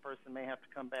a person may have to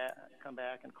come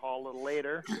back and call a little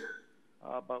later,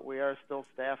 but we are still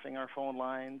staffing our phone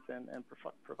lines and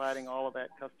providing all of that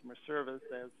customer service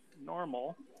as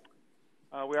normal.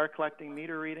 We are collecting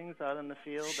meter readings out in the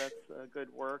field. That's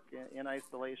good work in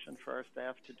isolation for our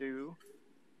staff to do.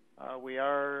 We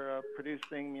are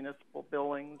producing municipal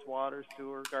billings, water,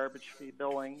 sewer, garbage fee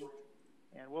billings,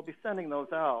 and we'll be sending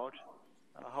those out.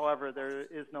 However, there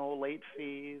is no late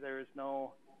fee. There is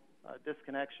no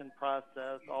disconnection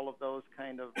process. All of those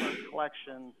kind of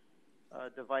collection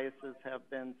devices have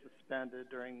been suspended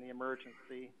during the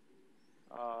emergency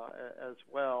as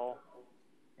well.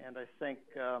 And I think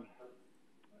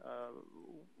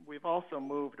we've also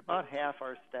moved about half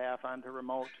our staff onto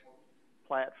remote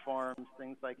platforms,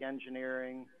 things like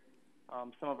engineering.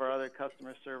 Some of our other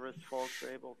customer service folks are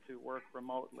able to work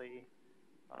remotely,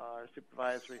 our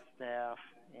supervisory staff,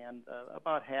 and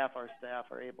about half our staff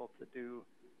are able to do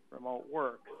remote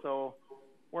work. So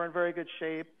we're in very good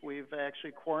shape. We've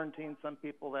actually quarantined some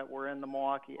people that were in the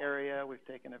Milwaukee area. We've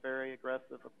taken a very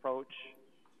aggressive approach.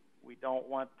 We don't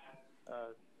want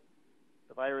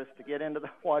the virus to get into the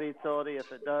water utility.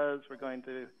 If it does, we're going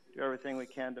to do everything we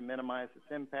can to minimize its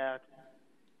impact.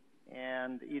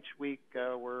 And each week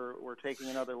we're taking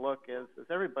another look, as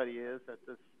everybody is, at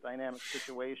this dynamic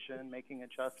situation, making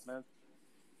adjustments.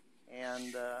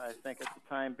 And I think at the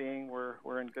time being,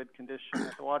 we're in good condition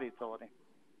at the water utility.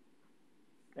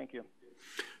 Thank you.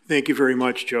 Thank you very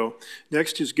much, Joe.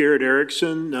 Next is Garrett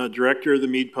Erickson, Director of the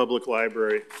Meade Public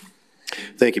Library.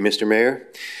 Thank you, Mr. Mayor.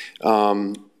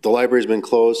 The library's been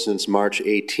closed since March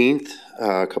 18th,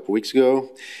 a couple weeks ago.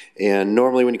 And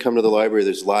normally when you come to the library,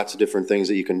 there's lots of different things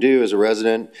that you can do as a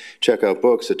resident. Check out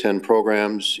books, attend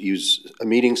programs, use a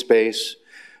meeting space.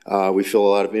 We fill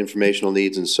a lot of informational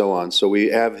needs and so on. So we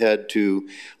have had to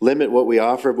limit what we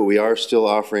offer, but we are still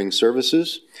offering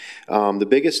services. The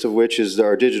biggest of which is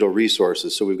our digital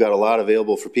resources. So we've got a lot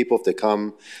available for people if they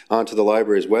come onto the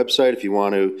library's website. If you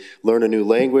want to learn a new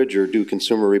language or do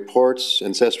consumer reports,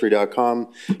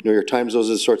 Ancestry.com, New York Times, those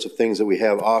are the sorts of things that we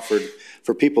have offered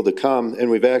for people to come. And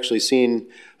we've actually seen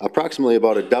approximately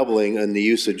about a doubling in the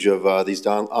usage of these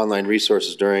online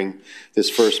resources during this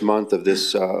first month of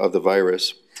this of the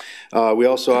virus. We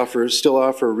also still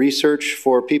offer research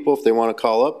for people if they want to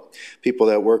call up, people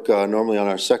that work normally on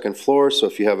our second floor. So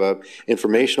if you have an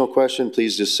informational question,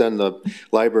 please just send the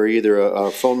library either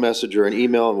a phone message or an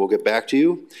email and we'll get back to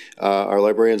you. Our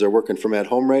librarians are working from at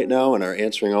home right now and are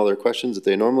answering all their questions that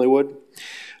they normally would.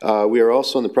 We are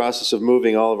also in the process of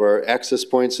moving all of our access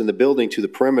points in the building to the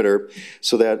perimeter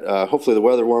so that hopefully the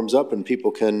weather warms up and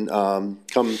people can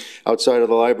come outside of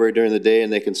the library during the day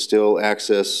and they can still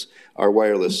access our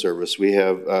wireless service. We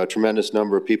have a tremendous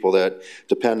number of people that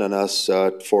depend on us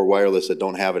for wireless that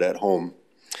don't have it at home.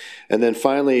 And then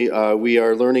finally, we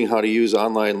are learning how to use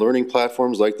online learning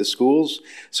platforms like the schools.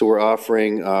 So we're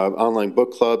offering online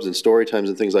book clubs and story times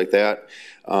and things like that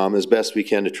as best we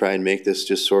can to try and make this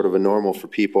just sort of a normal for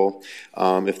people.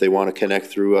 If they want to connect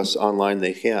through us online,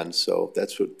 they can. So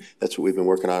that's what we've been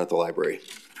working on at the library.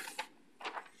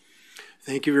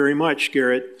 Thank you very much,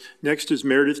 Garrett. Next is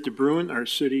Meredith DeBruin, our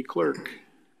city clerk.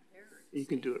 You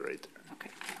can do it right there. Okay.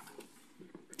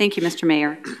 Thank you, Mr.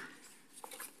 Mayor.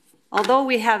 Although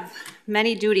we have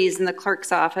many duties in the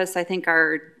clerk's office, I think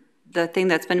the thing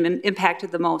that's been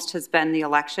impacted the most has been the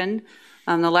election.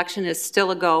 The election is still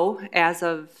a go as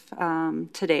of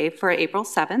today for April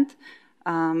 7th.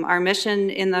 Our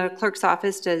mission in the clerk's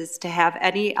office is to have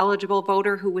any eligible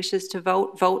voter who wishes to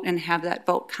vote and have that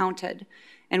vote counted.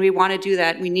 And we want to do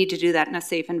that, we need to do that in a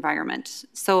safe environment.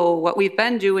 So what we've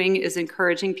been doing is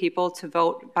encouraging people to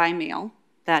vote by mail.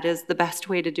 That is the best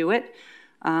way to do it.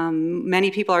 Many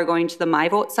people are going to the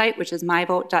MyVote site, which is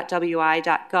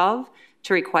myvote.wi.gov,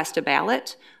 to request a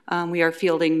ballot. We are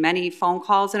fielding many phone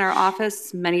calls in our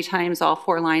office. Many times all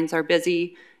four lines are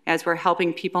busy as we're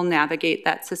helping people navigate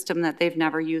that system that they've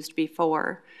never used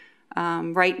before.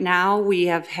 Right now, we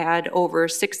have had over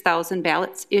 6,000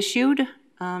 ballots issued.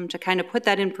 To kind of put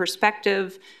that in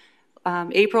perspective,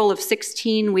 April of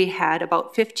 16, we had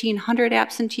about 1,500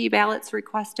 absentee ballots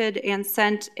requested and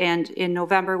sent, and in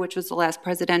November, which was the last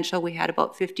presidential, we had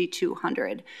about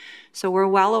 5,200. So we're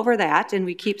well over that, and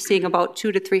we keep seeing about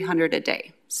 200 to 300 a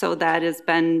day. So that has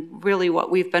been really what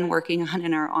we've been working on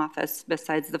in our office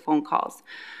besides the phone calls.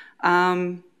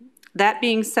 That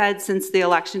being said, since the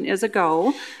election is a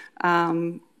go,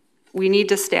 we need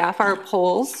to staff our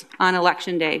polls on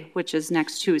Election Day, which is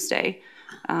next Tuesday.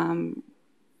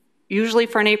 Usually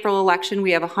for an April election,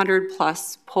 we have 100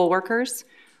 plus poll workers.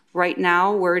 Right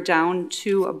now, we're down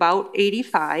to about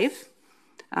 85.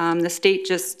 The state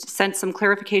just sent some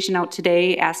clarification out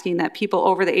today asking that people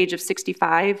over the age of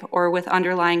 65 or with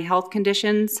underlying health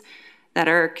conditions that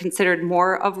are considered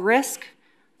more of risk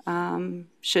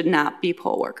should not be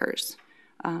poll workers.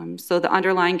 So the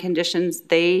underlying conditions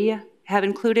they have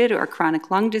included are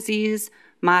chronic lung disease,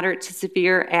 moderate to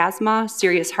severe asthma,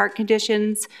 serious heart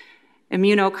conditions,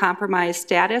 immunocompromised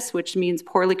status, which means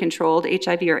poorly controlled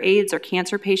HIV or AIDS or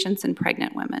cancer patients and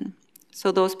pregnant women.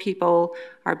 So those people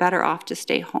are better off to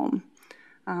stay home.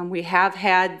 We have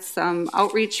had some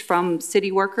outreach from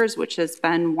city workers, which has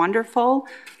been wonderful.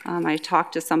 I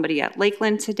talked to somebody at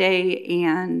Lakeland today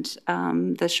and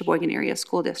the Sheboygan Area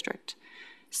School District.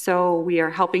 So we are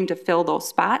helping to fill those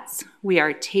spots. We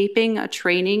are taping a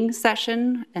training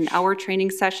session, an hour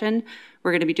training session.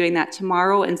 We're going to be doing that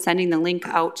tomorrow and sending the link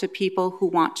out to people who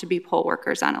want to be poll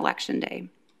workers on Election Day.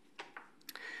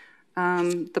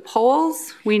 The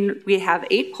polls, we have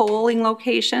 8 polling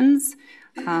locations.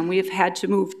 We have had to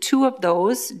move 2 of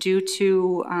those due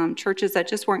to churches that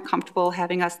just weren't comfortable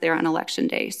having us there on Election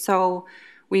Day. So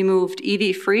we moved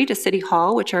EV Free to City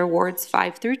Hall, which are wards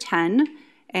 5 through 10.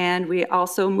 And we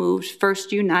also moved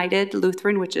First United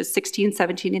Lutheran, which is 16,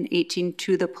 17, and 18,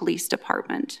 to the police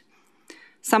department.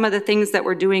 Some of the things that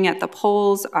we're doing at the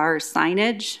polls are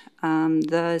signage.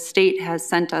 The state has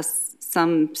sent us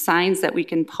some signs that we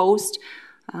can post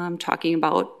talking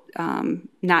about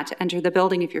not to enter the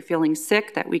building if you're feeling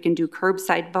sick, that we can do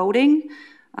curbside voting.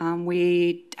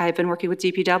 I've been working with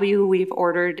DPW. We've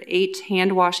ordered 8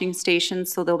 hand washing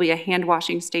stations, so there'll be a hand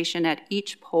washing station at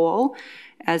each poll,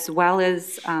 as well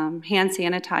as hand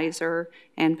sanitizer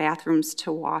and bathrooms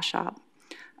to wash up.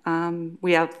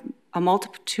 We have a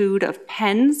multitude of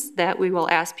pens that we will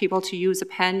ask people to use a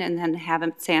pen and then have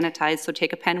it sanitized. So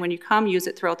take a pen when you come, use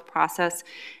it throughout the process,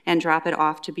 and drop it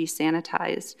off to be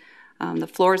sanitized. The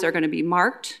floors are going to be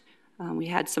marked. We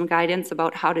had some guidance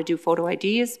about how to do photo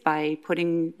IDs by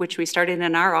putting, which we started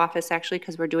in our office actually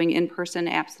because we're doing in-person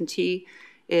absentee,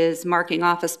 is marking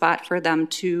off a spot for them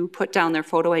to put down their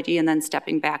photo ID and then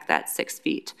stepping back that 6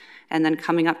 feet and then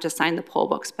coming up to sign the poll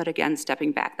books, but again,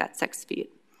 stepping back that 6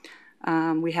 feet.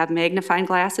 We have magnifying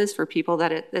glasses for people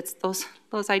that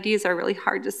those IDs are really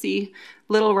hard to see,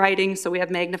 little writing, so we have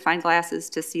magnifying glasses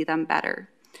to see them better.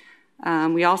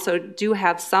 We also do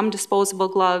have some disposable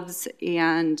gloves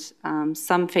and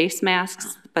some face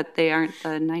masks, but they aren't the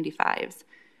 95s.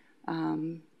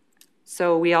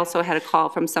 So we also had a call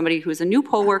from somebody who's a new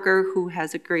poll worker who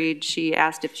has agreed. She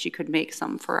asked if she could make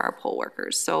some for our poll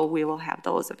workers, so we will have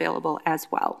those available as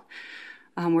well.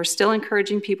 We're still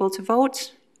encouraging people to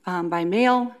vote by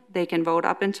mail. They can vote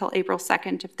up until April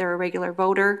 2nd if they're a regular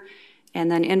voter, and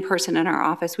then in person in our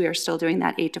office, we are still doing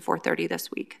that 8 to 4:30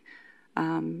 this week.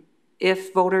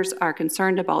 If voters are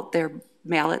concerned about their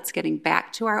ballots getting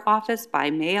back to our office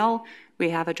by mail,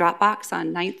 we have a drop box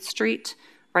on 9th Street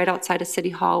right outside of City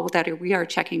Hall that we are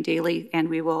checking daily, and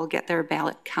we will get their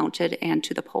ballot counted and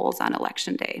to the polls on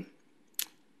Election Day.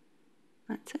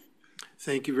 That's it.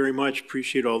 Thank you very much.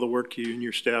 Appreciate all the work you and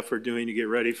your staff are doing to get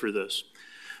ready for this.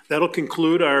 That'll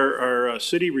conclude our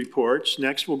city reports.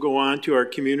 Next, we'll go on to our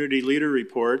community leader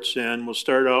reports, and we'll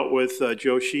start out with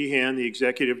Joe Sheehan, the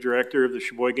Executive Director of the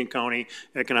Sheboygan County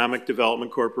Economic Development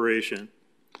Corporation.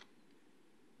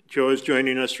 Joe is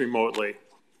joining us remotely.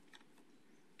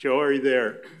 Joe, are you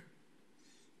there?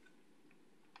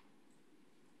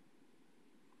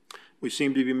 We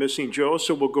seem to be missing Joe,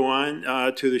 so we'll go on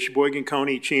to the Sheboygan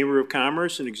County Chamber of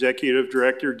Commerce, and Executive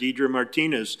Director Deidre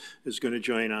Martinez is going to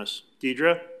join us.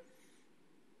 Deidre?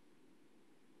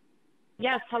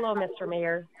 Yes, hello, Mr.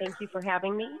 Mayor. Thank you for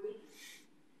having me.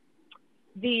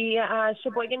 The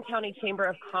Sheboygan County Chamber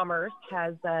of Commerce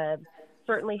has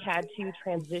certainly had to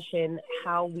transition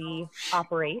how we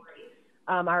operate.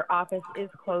 Our office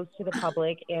is closed to the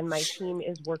public and my team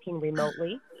is working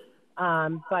remotely.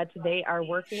 But they are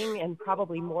working, and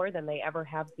probably more than they ever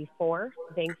have before.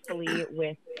 Thankfully,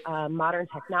 with modern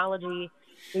technology,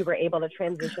 we were able to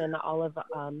transition all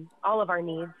of our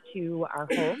needs to our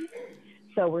homes.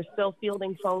 So we're still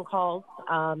fielding phone calls.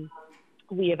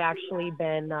 We have actually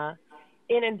been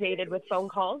inundated with phone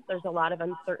calls. There's a lot of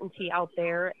uncertainty out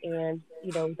there, and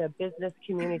the business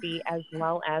community as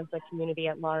well as the community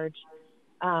at large,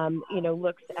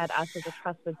 looks at us as a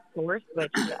trusted source,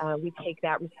 which we take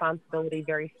that responsibility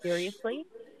very seriously.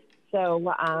 So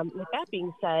with that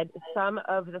being said, some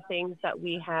of the things that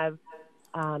we have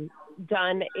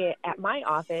done at my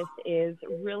office is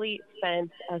really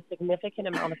spent a significant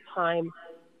amount of time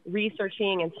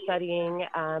researching and studying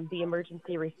the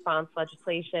emergency response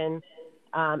legislation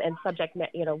and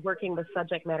working with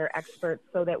subject matter experts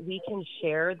so that we can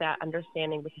share that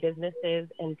understanding with businesses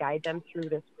and guide them through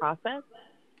this process.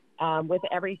 With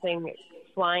everything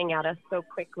flying at us so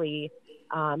quickly,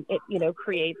 it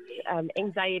creates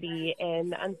anxiety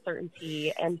and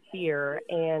uncertainty and fear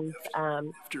and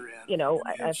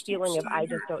a feeling of I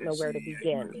just don't know where to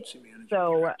begin.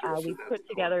 So we put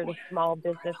together the Small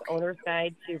Business Owners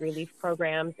Guide to Relief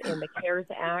Programs in the CARES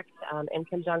Act in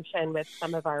conjunction with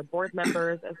some of our board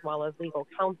members as well as legal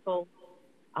counsel.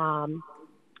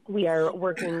 We are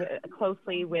working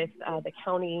closely with the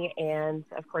county and,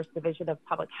 of course, Division of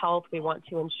Public Health. We want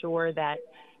to ensure that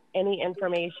any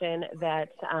information that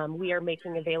we are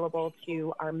making available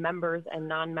to our members and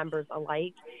non-members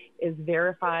alike is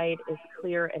verified, is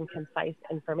clear and concise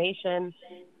information.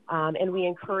 And we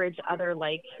encourage other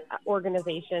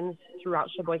organizations throughout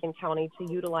Sheboygan County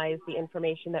to utilize the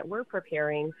information that we're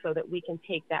preparing so that we can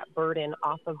take that burden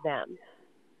off of them.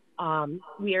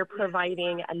 We are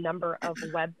providing a number of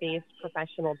web-based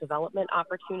professional development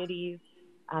opportunities,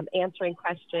 answering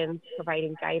questions,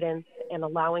 providing guidance, and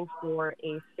allowing for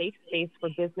a safe space for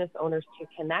business owners to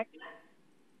connect.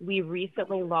 We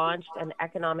recently launched an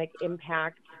economic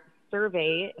impact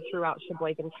survey throughout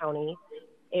Sheboygan County.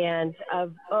 And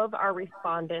of our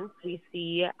respondents, we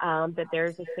see that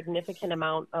there's a significant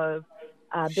amount of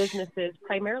businesses,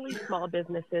 primarily small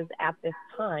businesses at this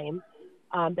time,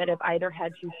 that have either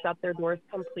had to shut their doors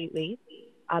completely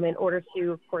in order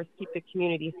to, of course, keep the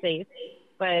community safe.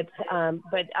 But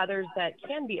others that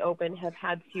can be open have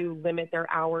had to limit their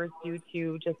hours due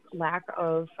to just lack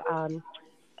of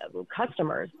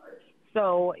customers.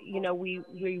 So,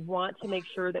 we want to make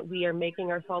sure that we are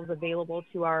making ourselves available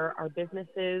to our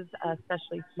businesses,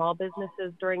 especially small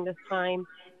businesses during this time.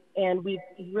 And we've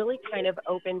really kind of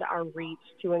opened our reach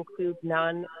to include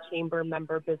non-chamber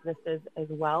member businesses as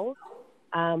well.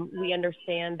 We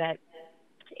understand that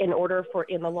in order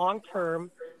in the long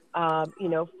term,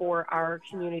 for our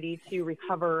community to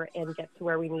recover and get to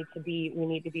where we need to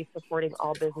be supporting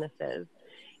all businesses.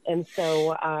 And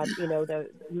so, the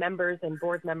members and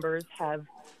board members have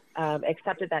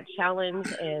accepted that challenge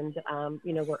and,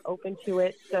 we're open to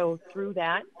it. So through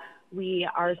that, we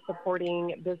are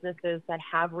supporting businesses that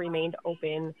have remained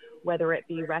open, whether it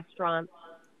be restaurants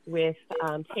with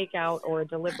takeout or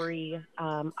delivery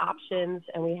options.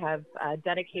 And we have a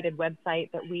dedicated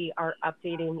website that we are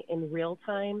updating in real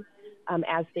time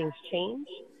as things change.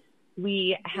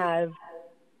 We have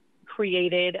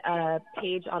created a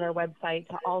page on our website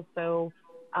to also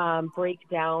break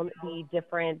down the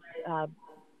different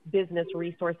business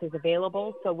resources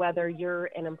available. So whether you're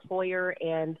an employer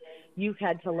and you've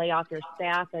had to lay off your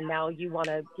staff and now you want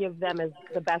to give them as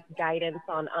the best guidance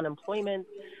on unemployment,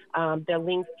 the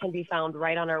links can be found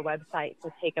right on our website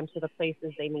to take them to the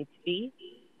places they need to be.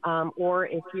 Or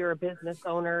if you're a business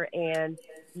owner and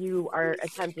you are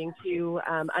attempting to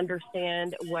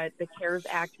understand what the CARES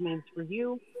Act means for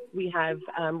you, we have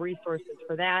resources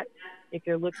for that. If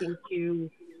you're looking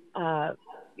to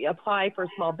apply for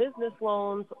small business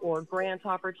loans or grant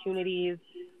opportunities,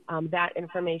 that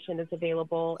information is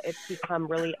available. It's become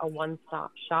really a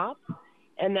one-stop shop.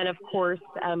 And then, of course,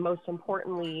 most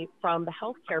importantly, from the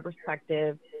healthcare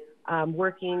perspective,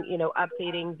 working,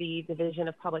 updating the Division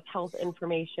of Public Health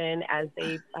information as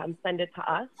they send it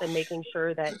to us and making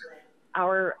sure that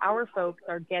our folks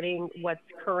are getting what's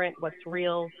current, what's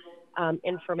real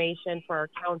information for our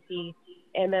county.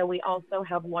 And then we also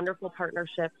have wonderful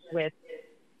partnerships with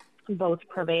both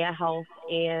Prevea Health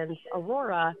and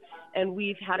Aurora, and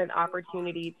we've had an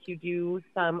opportunity to do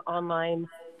some online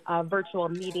virtual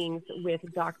meetings with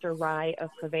Dr. Rye of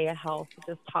Prevea Health,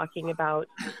 just talking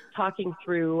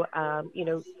through,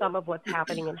 some of what's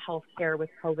happening in healthcare with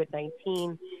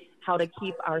COVID-19, how to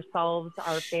keep ourselves,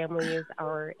 our families,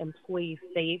 our employees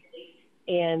safe,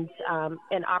 and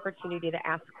an opportunity to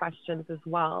ask questions as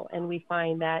well. And we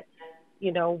find that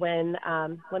you know, when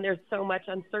there's so much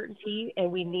uncertainty and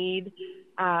we need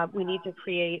to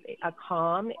create a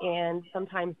calm, and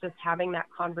sometimes just having that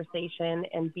conversation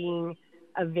and being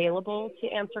available to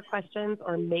answer questions,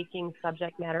 or making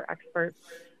subject matter experts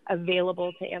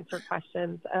available to answer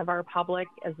questions of our public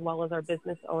as well as our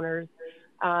business owners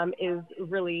is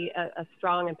really a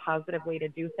strong and positive way to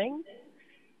do things.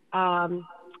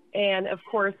 And of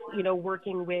course, you know,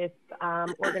 working with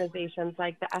organizations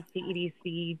like the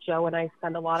SCEDC, Joe and I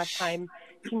spend a lot of time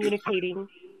communicating,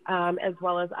 as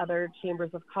well as other chambers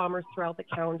of commerce throughout the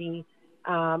county,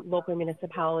 local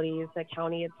municipalities, the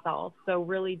county itself. So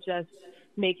really just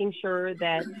making sure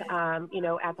that, you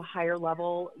know, at the higher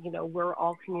level, you know, we're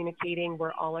all communicating,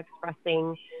 we're all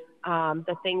expressing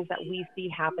the things that we see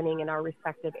happening in our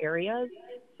respective areas,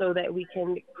 so that we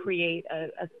can create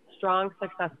a strong,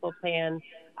 successful plan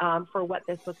for what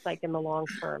this looks like in the long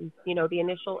term. You know, the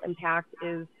initial impact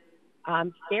is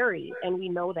scary, and we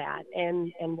know that.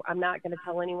 And I'm not going to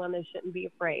tell anyone they shouldn't be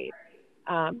afraid,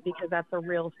 because that's a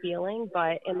real feeling.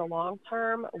 But in the long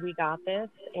term, we got this,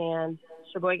 and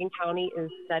Sheboygan County is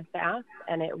steadfast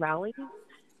and it rallies.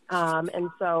 And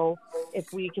so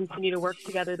if we continue to work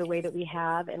together the way that we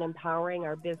have, and empowering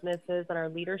our businesses and our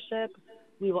leadership,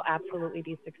 we will absolutely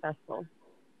be successful.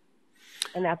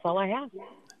 And that's all I have.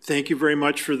 Thank you very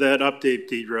much for that update,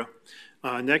 Deidre.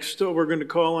 Next, we're going to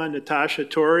call on Natasha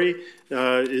Torrey,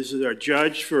 is our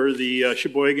judge for the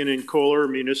Sheboygan and Kohler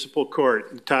Municipal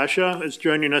Court. Natasha is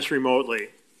joining us remotely.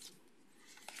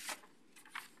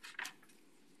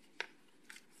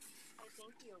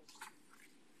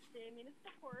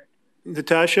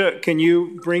 Natasha, can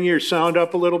you bring your sound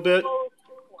up a little bit?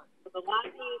 The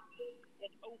lobby is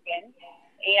open,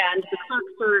 and the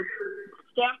clerks are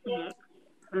staffing it,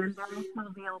 and they're also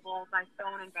available by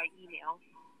phone and by email.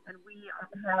 And we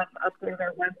have updated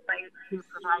our website to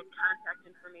provide contact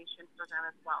information for them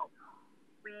as well.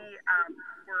 We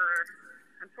were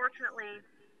unfortunately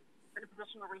in a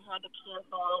position where we had to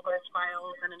cancel all of our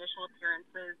trials and initial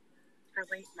appearances for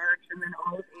late March and then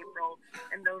all of April,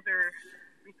 and those are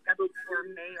rescheduled for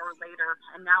May or later,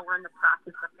 and now we're in the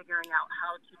process of figuring out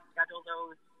how to schedule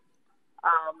those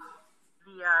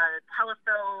via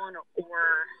telephone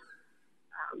or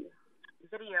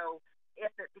video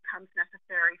if it becomes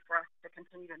necessary for us to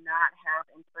continue to not have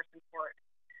in-person court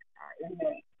in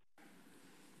May.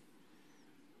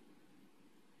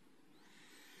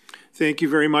 Thank you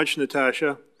very much,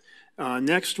 Natasha.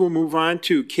 Next, we'll move on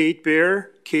to Kate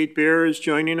Baer. Kate Baer is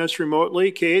joining us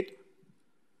remotely. Kate?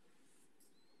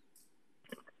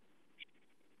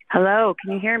 Hello,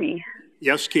 can you hear me?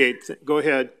 Yes, Kate, go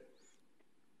ahead.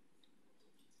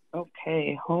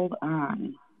 Okay, hold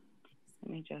on.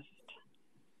 Let me just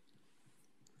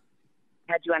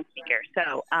had you on speaker.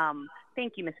 So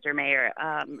thank you, Mr. Mayor.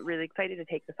 Really excited to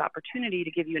take this opportunity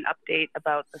to give you an update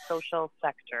about the social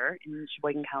sector in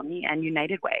Sheboygan County and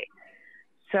United Way.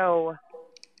 So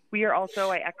we are also,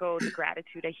 I echo the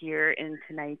gratitude I hear in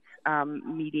tonight's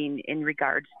meeting in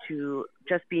regards to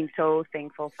just being so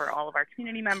thankful for all of our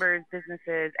community members,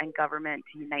 businesses, and government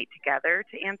to unite together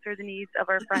to answer the needs of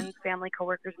our friends, family,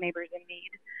 coworkers, neighbors in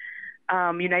need.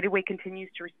 United Way continues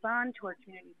to respond to our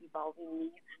community's evolving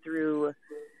needs through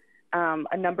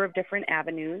a number of different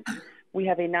avenues. We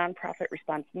have a nonprofit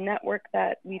response network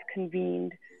that we've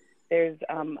convened. There's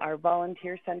our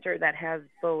volunteer center that has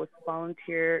both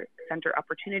volunteer center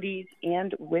opportunities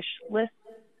and wish list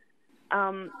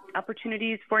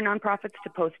opportunities for nonprofits to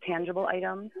post tangible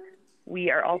items. We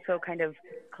are also kind of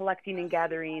collecting and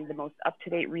gathering the most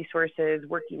up-to-date resources,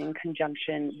 working in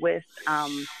conjunction with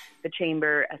the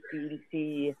Chamber,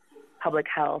 SCDC, Public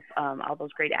Health, all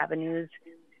those great avenues.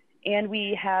 And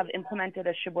we have implemented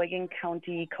a Sheboygan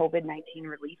County COVID-19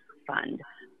 Relief Fund.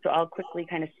 So I'll quickly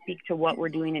kind of speak to what we're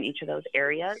doing in each of those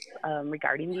areas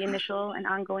regarding the initial and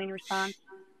ongoing response.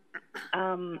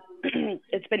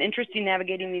 It's been interesting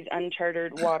navigating these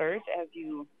uncharted waters, as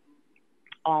you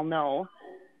all know.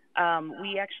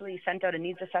 We actually sent out a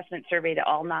needs assessment survey to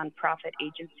all nonprofit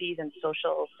agencies and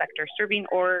social sector serving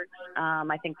orgs.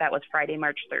 I think that was Friday,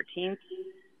 March 13th.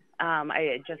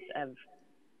 I just have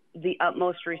the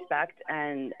utmost respect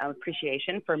and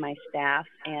appreciation for my staff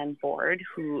and board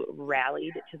who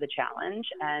rallied to the challenge,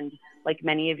 and like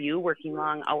many of you, working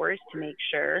long hours to make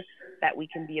sure that we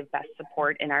can be of best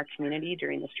support in our community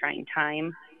during this trying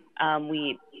time.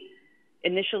 We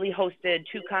initially hosted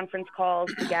 2 conference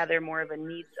calls to gather more of a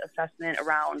needs assessment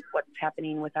around what's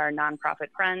happening with our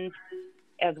nonprofit friends,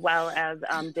 as well as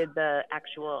did the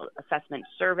actual assessment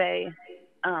survey.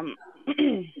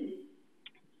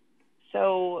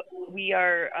 So we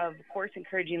are, of course,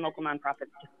 encouraging local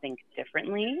nonprofits to think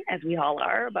differently, as we all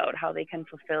are, about how they can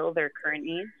fulfill their current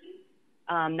needs.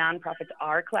 Nonprofits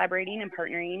are collaborating and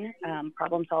partnering,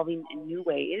 problem solving in new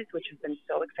ways, which has been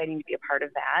so exciting to be a part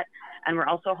of that. And we're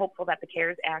also hopeful that the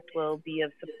CARES Act will be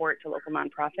of support to local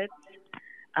nonprofits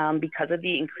because of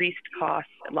the increased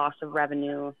costs, loss of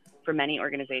revenue for many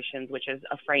organizations, which is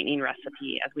a frightening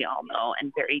recipe, as we all know,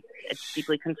 and it's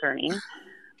deeply concerning.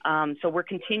 So we're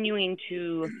continuing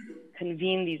to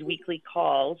convene these weekly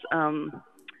calls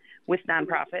with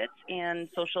nonprofits and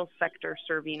social sector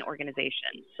serving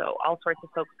organizations. So all sorts of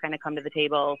folks kind of come to the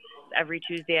table every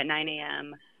Tuesday at 9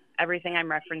 a.m. Everything I'm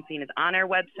referencing is on our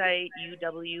website,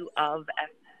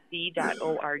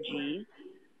 uwofsc.org.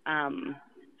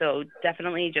 So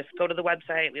definitely just go to the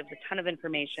website. We have a ton of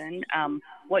information.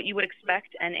 What you would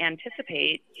expect and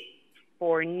anticipate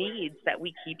for needs that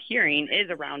we keep hearing is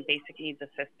around basic needs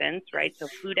assistance, right? So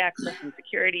food access and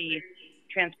security,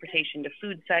 transportation to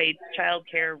food sites,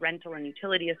 childcare, rental and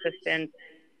utility assistance.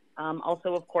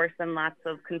 Also, of course, then lots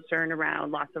of concern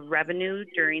around loss of revenue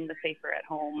during the Safer at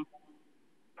Home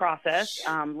process,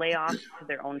 layoffs to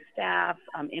their own staff,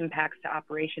 impacts to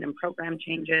operation and program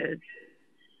changes.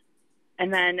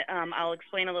 And then I'll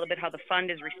explain a little bit how the fund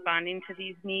is responding to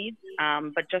these needs,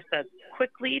 but just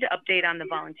quickly to update on the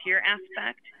volunteer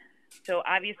aspect. So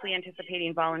obviously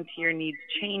anticipating volunteer needs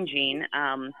changing,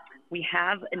 we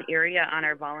have an area on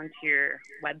our volunteer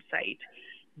website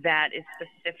that is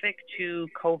specific to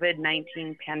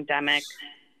COVID-19 pandemic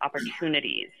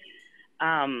opportunities.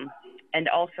 And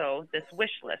also this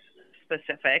wish list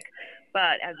specific,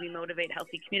 but as we motivate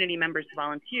healthy community members to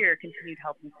volunteer, continued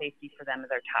health and safety for them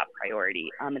is our top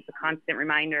priority. It's a constant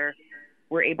reminder.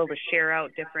 We're able to share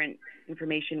out different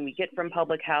information we get from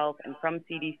public health and from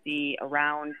CDC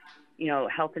around,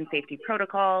 health and safety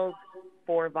protocols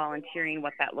for volunteering,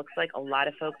 what that looks like. A lot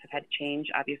of folks have had to change,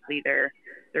 obviously, their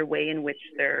way in which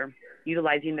they're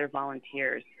utilizing their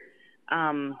volunteers.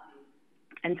 And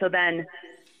so then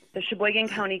the Sheboygan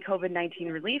County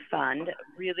COVID-19 Relief Fund,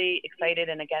 really excited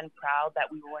and again proud that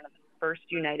we were one of the first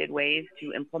United Ways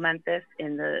to implement this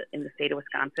in the state of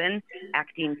Wisconsin,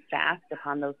 acting fast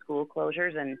upon those school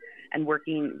closures and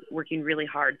working really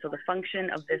hard. So the function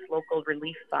of this local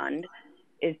relief fund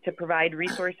is to provide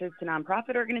resources to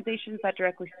nonprofit organizations that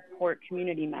directly support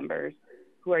community members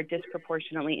who are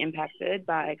disproportionately impacted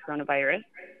by coronavirus.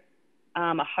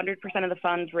 100% of the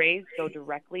funds raised go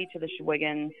directly to the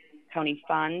Sheboygan County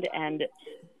Fund, and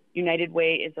United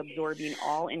Way is absorbing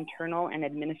all internal and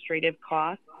administrative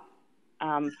costs,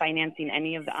 financing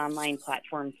any of the online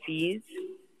platform fees.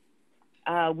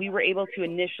 We were able to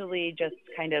initially just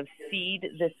kind of seed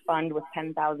this fund with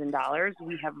 $10,000.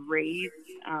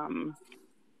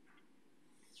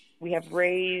 We have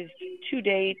raised to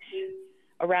date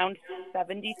around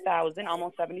 $70,000,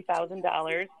 almost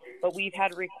 $70,000, but we've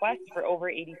had requests for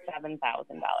over $87,000.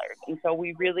 And so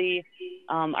we really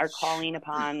are calling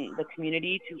upon the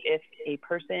community to, if a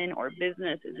person or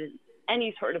business is in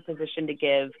any sort of position to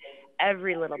give,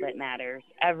 every little bit matters,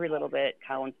 every little bit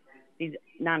counts. These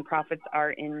nonprofits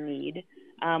are in need.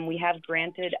 We have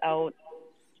granted out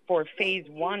for phase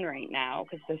one right now,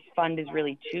 because this fund is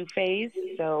really two-phase.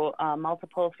 So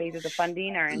multiple phases of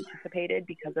funding are anticipated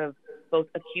because of both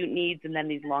acute needs and then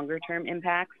these longer-term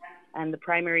impacts. And the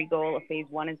primary goal of phase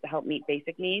one is to help meet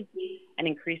basic needs and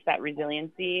increase that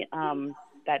resiliency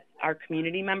that our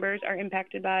community members are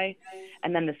impacted by.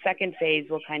 And then the second phase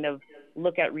will kind of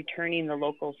look at returning the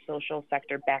local social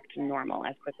sector back to normal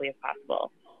as quickly as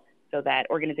possible so that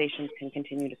organizations can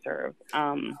continue to serve.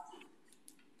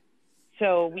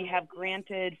 So we have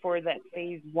granted for that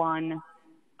phase one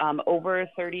over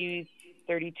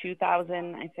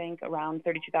 $32,000, I think, around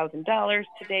 $32,000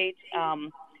 to date.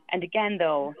 And again,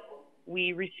 though,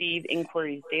 we receive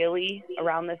inquiries daily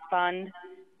around this fund,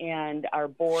 and our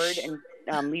board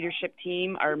and leadership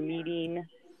team are meeting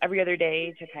every other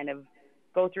day to kind of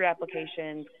go through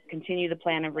applications, continue the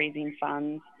plan of raising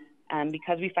funds.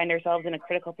 Because we find ourselves in a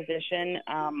critical position,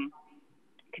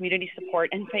 community support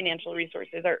and financial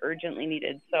resources are urgently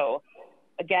needed. So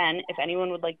again, if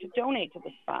anyone would like to donate to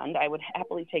this fund, I would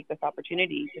happily take this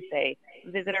opportunity to say,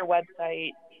 visit our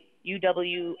website,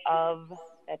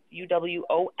 that's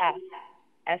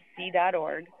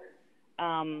uwofsc.org,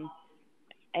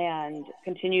 and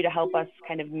continue to help us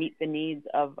kind of meet the needs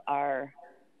of our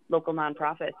local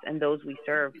nonprofits and those we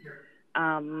serve.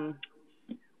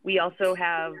 We also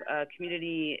have a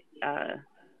community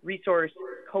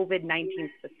COVID-19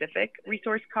 specific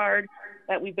resource card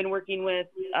that we've been working with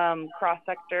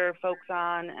cross-sector folks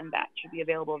on, and that should be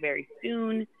available very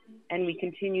soon. And we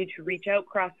continue to reach out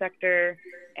cross-sector,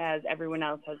 as everyone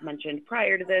else has mentioned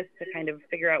prior to this, to kind of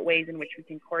figure out ways in which we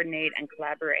can coordinate and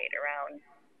collaborate around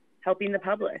helping the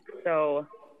public. So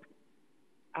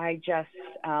I just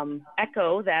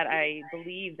echo that I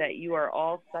believe that you are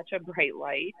all such a bright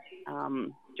light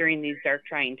during these dark,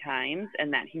 trying times,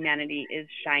 and that humanity is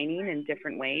shining in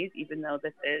different ways, even though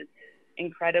this is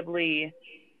incredibly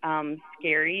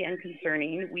scary and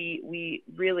concerning. We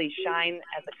really shine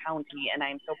as a county, and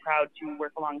I'm so proud to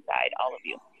work alongside all of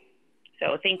you.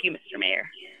 So thank you, Mr. Mayor.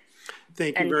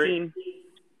 Thank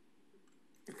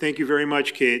you very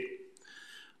much, Kate.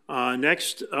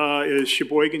 Next is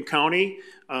Sheboygan County.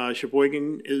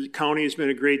 Sheboygan County has been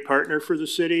a great partner for the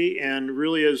city and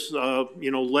really has,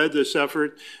 led this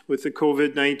effort with the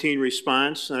COVID-19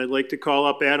 response. I'd like to call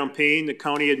up Adam Payne, the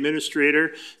county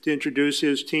administrator, to introduce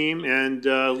his team and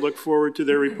look forward to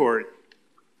their report.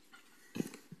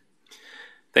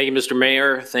 Thank you, Mr.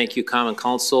 Mayor. Thank you, Common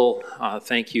Council.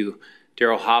 Thank you,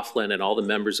 Darrell Hofflin, and all the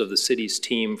members of the city's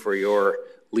team for your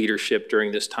leadership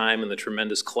during this time and the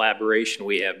tremendous collaboration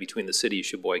we have between the city of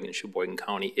Sheboygan and Sheboygan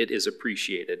County. It is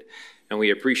appreciated. And we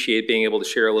appreciate being able to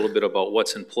share a little bit about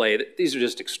what's in play. These are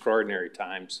just extraordinary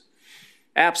times,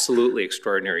 absolutely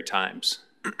extraordinary times.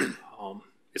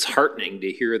 It's heartening to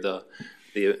hear the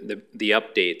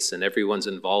updates and everyone's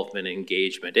involvement and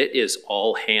engagement. It is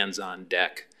all hands on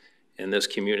deck in this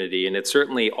community, and it's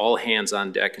certainly all hands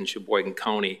on deck in Sheboygan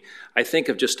County. I think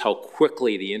of just how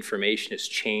quickly the information has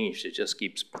changed. It just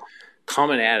keeps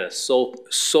coming at us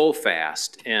so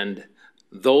fast, and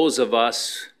those of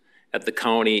us at the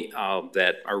county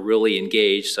that are really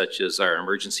engaged, such as our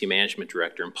emergency management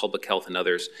director and public health and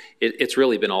others, it's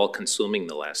really been all consuming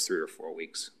the last 3 or 4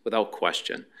 weeks, without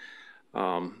question.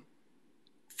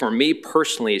 For me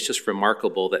personally, it's just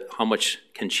remarkable that how much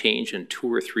can change in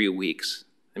 2 or 3 weeks.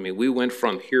 I mean, we went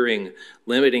from hearing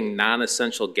limiting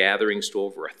non-essential gatherings to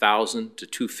over 1,000 to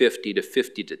 250 to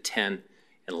 50 to 10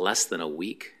 in less than a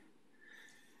week.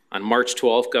 On March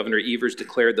 12th, Governor Evers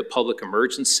declared the public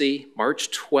emergency.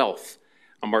 March 12th.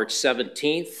 On March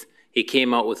 17th, he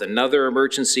came out with another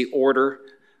emergency order.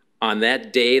 On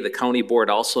that day, the county board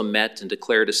also met and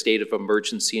declared a state of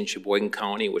emergency in Sheboygan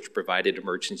County, which provided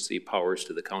emergency powers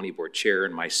to the county board chair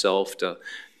and myself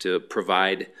to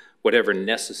provide whatever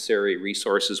necessary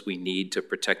resources we need to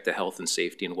protect the health and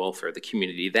safety and welfare of the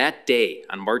community. That day,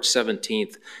 on March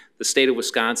 17th, the state of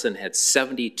Wisconsin had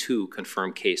 72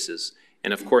 confirmed cases.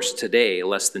 And of course, today,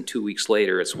 less than 2 weeks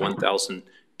later, it's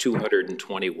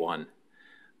 1,221.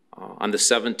 On the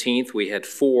 17th, we had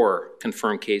 4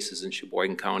 confirmed cases in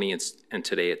Sheboygan County, and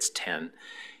today it's 10.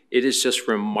 It is just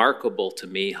remarkable to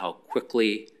me how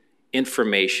quickly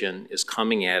information is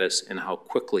coming at us and how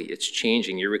quickly it's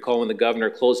changing. You recall when the governor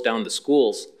closed down the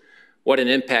schools, what an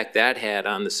impact that had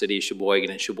on the city of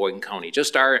Sheboygan and Sheboygan County.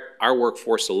 Just our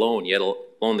workforce alone, yet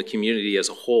alone the community as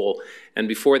a whole. And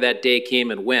before that day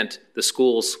came and went, the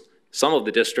schools, some of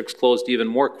the districts closed even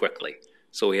more quickly.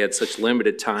 So we had such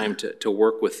limited time to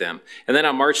work with them. And then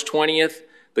on March 20th,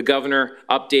 the governor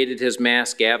updated his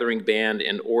mass gathering ban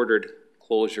and ordered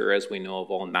closure, as we know, of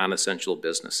all non-essential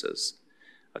businesses.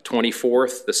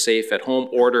 24th, the safe at home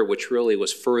order, which really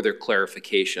was further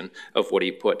clarification of what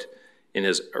he put in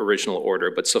his original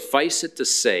order. But suffice it to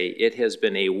say, it has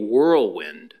been a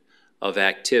whirlwind of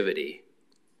activity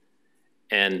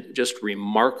and just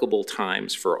remarkable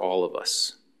times for all of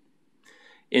us.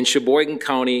 In Sheboygan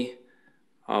County,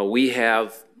 we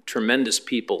have tremendous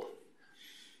people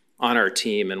on our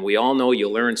team, and we all know you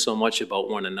learn so much about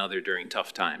one another during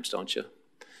tough times, don't you?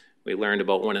 We learned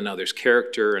about one another's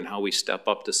character and how we step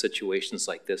up to situations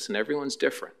like this, and everyone's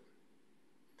different.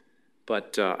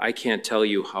 But I can't tell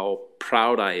you how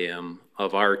proud I am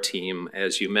of our team.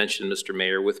 As you mentioned, Mr.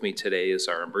 Mayor, with me today is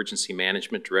our Emergency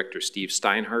Management Director, Steve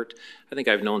Steinhardt. I think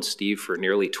I've known Steve for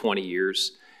nearly 20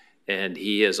 years, and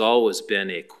he has always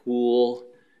been a cool,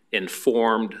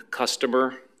 informed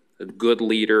customer, a good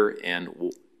leader,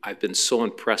 and I've been so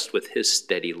impressed with his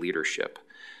steady leadership.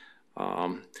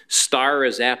 Star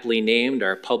is aptly named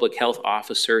our public health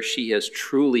officer. She has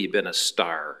truly been a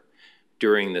star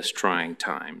during this trying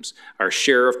times. Our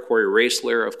sheriff, Corey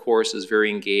Raisler, of course, is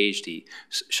very engaged. He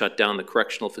shut down the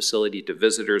correctional facility to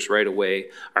visitors right away.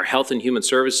 Our health and human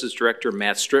services director,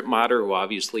 Matt Stripmatter, who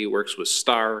obviously works with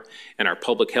Star, and our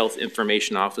public health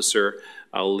information officer,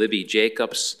 Libby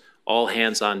Jacobs, all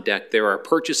hands on deck. They're our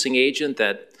purchasing agent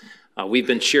that we've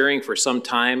been cheering for some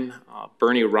time,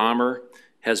 Bernie Romer,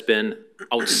 has been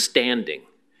outstanding.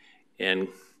 And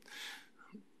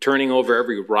turning over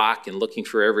every rock and looking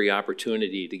for every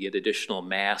opportunity to get additional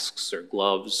masks or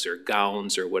gloves or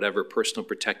gowns or whatever personal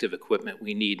protective equipment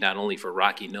we need, not only for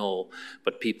Rocky Knoll,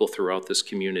 but people throughout this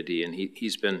community. And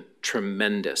he's been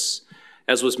tremendous.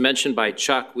 As was mentioned by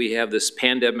Chuck, we have this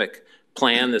pandemic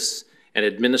plan, an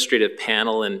administrative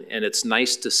panel, and it's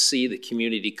nice to see the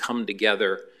community come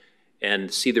together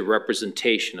and see the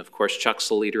representation. Of course, Chuck's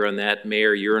the leader on that.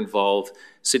 Mayor, you're involved.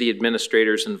 City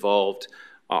administrators involved.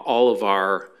 All of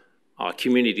our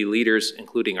community leaders,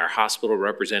 including our hospital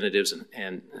representatives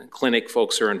and clinic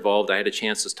folks, are involved. I had a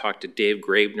chance to talk to Dave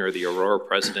Graebner, the Aurora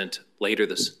president,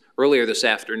 earlier this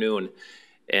afternoon,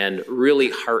 and really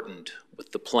heartened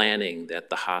with the planning that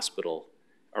the hospital,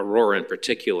 Aurora in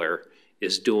particular,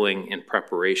 is doing in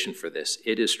preparation for this.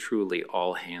 It is truly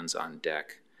all hands on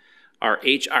deck. Our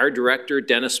HR director,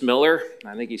 Dennis Miller,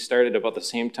 I think he started about the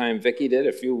same time Vicki did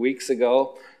a few weeks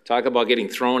ago. Talk about getting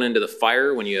thrown into the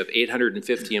fire when you have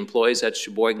 850 employees at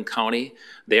Sheboygan County.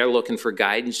 They are looking for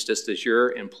guidance just as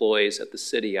your employees at the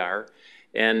city are.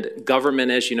 And government,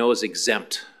 as you know, is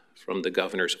exempt from the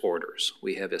governor's orders.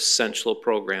 We have essential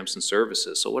programs and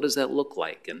services. So what does that look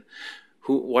like? And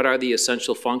what are the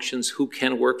essential functions? Who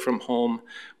can work from home?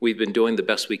 We've been doing the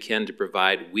best we can to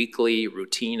provide weekly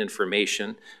routine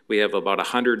information. We have about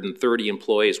 130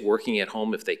 employees working at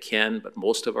home if they can, but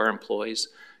most of our employees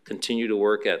continue to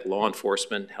work at law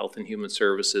enforcement, health and human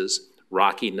services,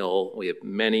 Rocky Knoll. We have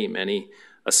many, many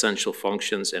essential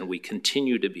functions, and we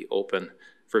continue to be open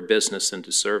for business and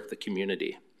to serve the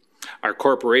community. Our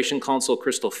Corporation Counsel,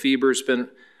 Crystal Fieber, has been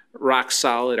rock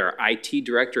solid. Our IT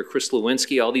director, Chris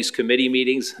Lewinsky, all these committee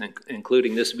meetings,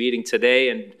 including this meeting today,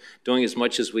 and doing as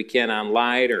much as we can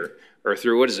online or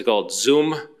through, what is it called,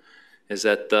 Zoom? Is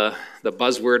that the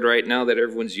buzzword right now that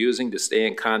everyone's using to stay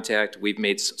in contact? We've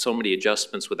made so many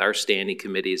adjustments with our standing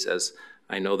committees, as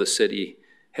I know the city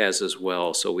has as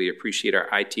well. So we appreciate our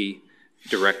IT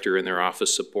director and their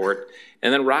office support.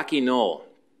 And then Rocky Knoll.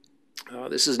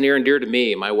 This is near and dear to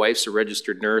me. My wife's a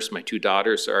registered nurse. My two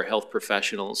daughters are health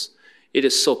professionals. It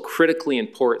is so critically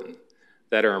important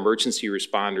that our emergency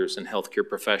responders and healthcare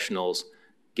professionals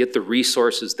get the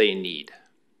resources they need.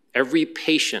 Every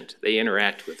patient they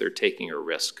interact with, they're taking a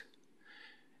risk.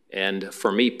 And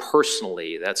for me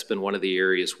personally, that's been one of the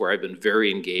areas where I've been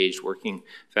very engaged, working,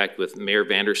 in fact, with Mayor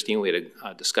Vandersteen. We had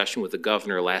a discussion with the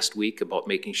governor last week about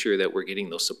making sure that we're getting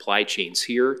those supply chains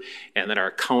here, and that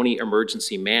our county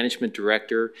emergency management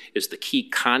director is the key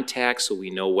contact so we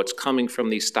know what's coming from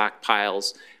these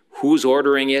stockpiles, who's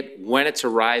ordering it, when it's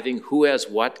arriving, who has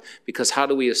what, because how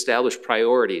do we establish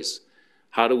priorities?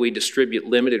 How do we distribute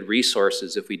limited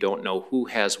resources if we don't know who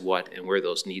has what and where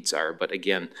those needs are? But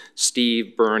again,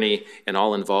 Steve, Bernie, and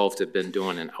all involved have been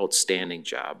doing an outstanding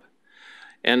job.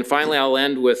 And finally, I'll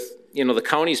end with, the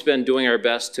county's been doing our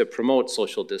best to promote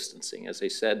social distancing. As I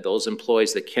said, those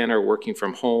employees that can are working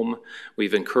from home.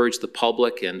 We've encouraged the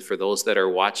public, and for those that are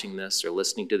watching this or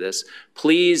listening to this,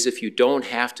 please, if you don't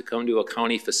have to come to a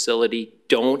county facility,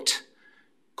 don't.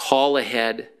 Call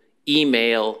ahead,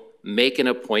 email, make an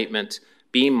appointment.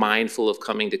 Be mindful of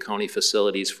coming to county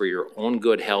facilities for your own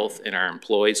good health and our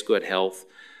employees' good health.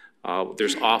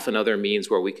 There's often other means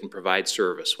where we can provide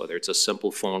service, whether it's a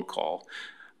simple phone call.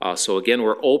 So again,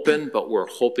 we're open, but we're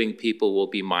hoping people will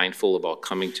be mindful about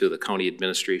coming to the county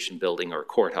administration building or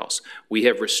courthouse. We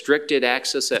have restricted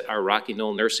access at our Rocky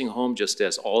Knoll nursing home, just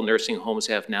as all nursing homes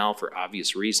have now for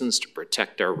obvious reasons to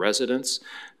protect our residents.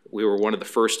 We were one of the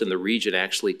first in the region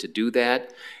actually to do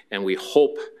that, and we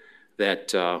hope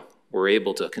that we're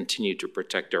able to continue to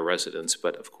protect our residents,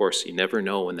 but of course you never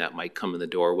know when that might come in the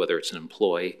door, whether it's an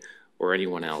employee or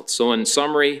anyone else. So in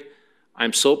summary,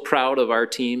 I'm so proud of our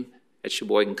team at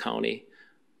Sheboygan County.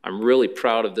 I'm really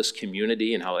proud of this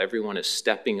community and how everyone is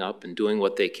stepping up and doing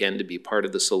what they can to be part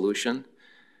of the solution.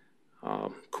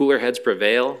 Cooler heads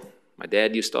prevail. My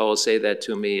dad used to always say that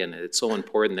to me, and it's so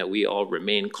important that we all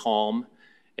remain calm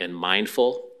and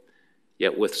mindful,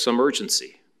 yet with some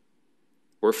urgency.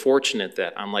 We're fortunate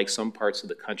that, unlike some parts of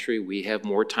the country, we have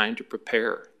more time to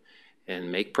prepare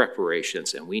and make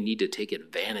preparations, and we need to take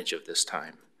advantage of this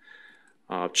time.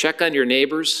 Check on your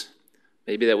neighbors.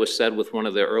 Maybe that was said with one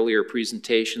of the earlier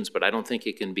presentations, but I don't think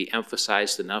it can be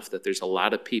emphasized enough that there's a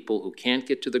lot of people who can't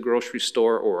get to the grocery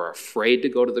store or are afraid to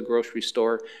go to the grocery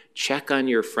store. Check on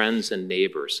your friends and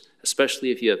neighbors, especially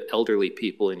if you have elderly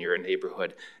people in your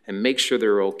neighborhood, and make sure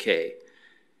they're okay.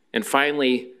 And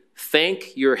finally,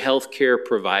 thank your healthcare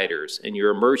providers and your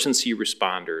emergency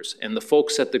responders and the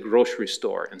folks at the grocery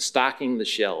store and stocking the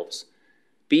shelves.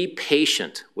 Be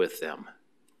patient with them.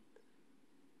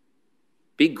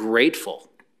 Be grateful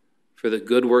for the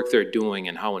good work they're doing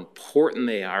and how important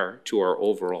they are to our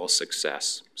overall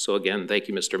success. So again, thank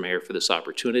you, Mr. Mayor, for this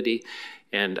opportunity.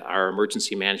 And our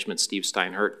emergency management, Steve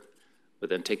Steinhardt,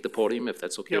 would then take the podium if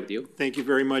that's okay with you. Thank you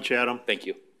very much, Adam. Thank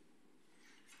you.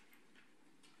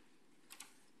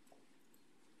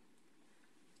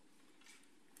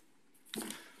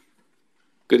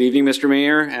 Good evening, Mr.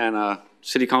 Mayor and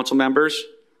City Council members.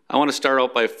 I want to start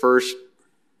out by first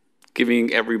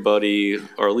giving everybody,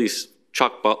 or at least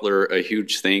Chuck Butler, a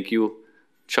huge thank you.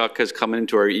 Chuck has come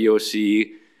into our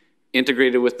EOC,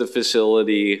 integrated with the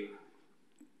facility,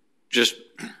 just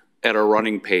at a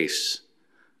running pace.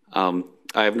 I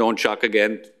have known Chuck,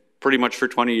 again, pretty much for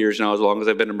 20 years now, as long as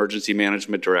I've been emergency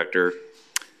management director.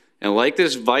 And like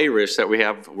this virus that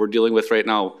we're dealing with right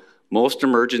now, most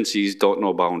emergencies don't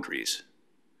know boundaries.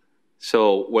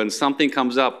 So when something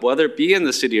comes up, whether it be in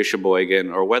the city of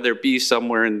Sheboygan or whether it be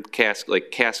somewhere in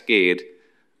Cascade,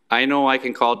 I know I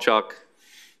can call Chuck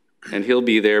and he'll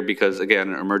be there because,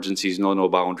 again, emergencies know no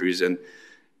boundaries. And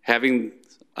having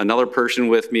another person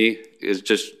with me is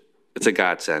just, it's a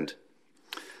godsend.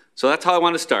 So that's how I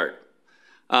want to start.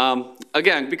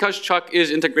 Again, because Chuck is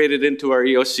integrated into our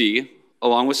EOC,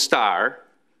 along with Star,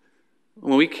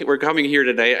 when we're coming here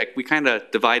today, we kind of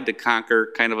divide to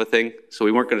conquer kind of a thing, so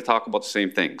we weren't going to talk about the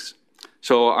same things.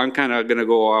 So I'm kind of going to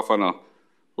go off on a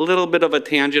little bit of a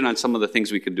tangent on some of the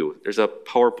things we could do. There's a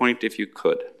PowerPoint if you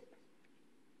could.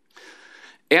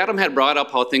 Adam had brought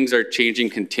up how things are changing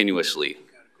continuously.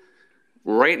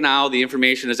 Right now, the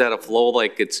information is at a flow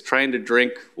like it's trying to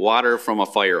drink water from a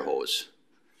fire hose.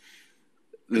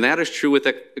 And that is true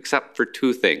except for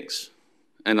two things.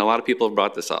 And a lot of people have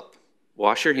brought this up.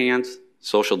 Wash your hands,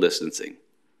 social distancing.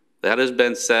 That has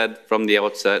been said from the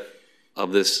outset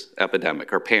of this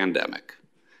epidemic or pandemic.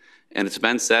 And it's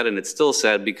been said, and it's still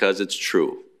said because it's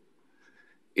true.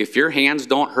 If your hands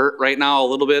don't hurt right now a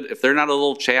little bit, if they're not a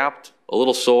little chapped, a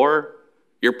little sore,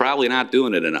 you're probably not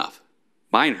doing it enough.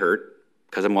 Mine hurt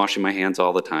because I'm washing my hands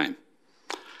all the time.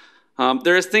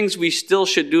 There's things we still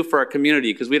should do for our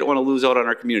community because we don't want to lose out on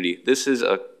our community. This is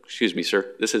excuse me, sir.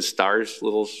 This is Star's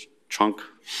little chunk.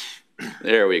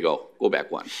 There we go. Go back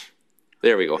one.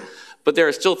 There we go. But there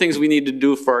are still things we need to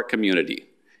do for our community.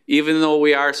 Even though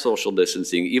we are social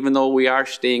distancing, even though we are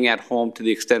staying at home to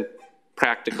the extent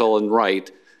practical and right,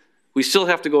 we still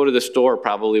have to go to the store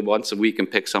probably once a week and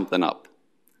pick something up.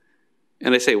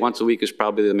 And I say once a week is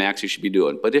probably the max you should be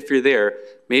doing. But if you're there,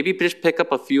 maybe just pick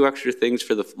up a few extra things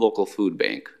for the local food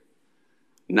bank.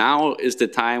 Now is the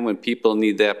time when people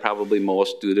need that probably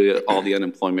most due to all the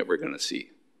unemployment we're going to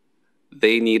see.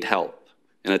 They need help,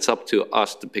 and it's up to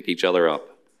us to pick each other up.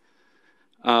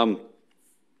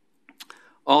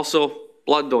 Also,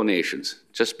 blood donations.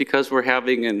 Just because we're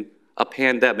having a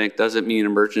pandemic doesn't mean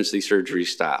emergency surgery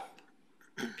stop.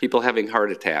 People having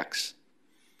heart attacks,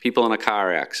 people in a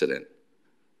car accident,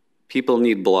 people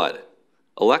need blood.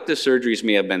 Elective surgeries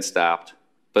may have been stopped,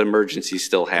 but emergencies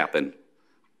still happen.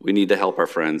 We need to help our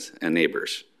friends and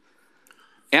neighbors.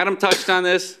 Adam touched on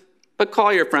this, but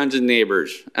call your friends and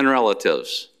neighbors and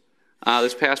relatives.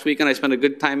 This past weekend, I spent a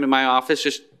good time in my office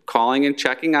just calling and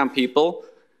checking on people,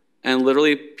 and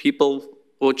literally people,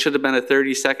 what should have been a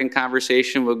 30-second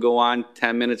conversation would go on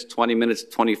 10 minutes, 20 minutes,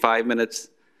 25 minutes,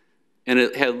 and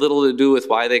it had little to do with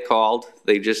why they called.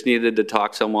 They just needed to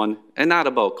talk to someone, and not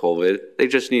about COVID. They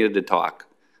just needed to talk.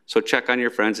 So check on your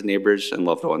friends and neighbors and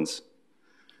loved ones.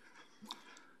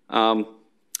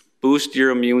 Boost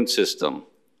your immune system.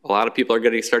 A lot of people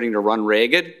are starting to run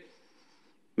ragged.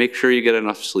 Make sure you get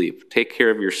enough sleep. Take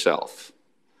care of yourself.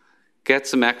 Get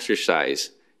some exercise.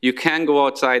 You can go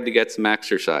outside to get some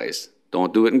exercise.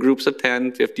 Don't do it in groups of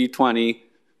 10, 50, 20.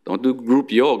 Don't do group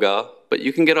yoga, but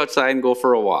you can get outside and go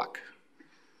for a walk.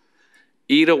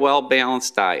 Eat a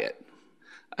well-balanced diet.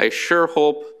 I sure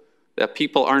hope that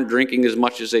people aren't drinking as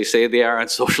much as they say they are on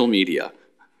social media,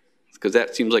 because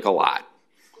that seems like a lot.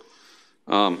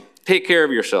 Take care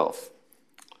of yourself.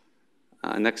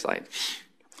 Next slide.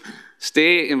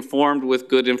 Stay informed with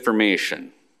good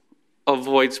information.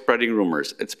 Avoid spreading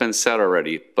rumors. It's been said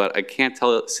already, but I can't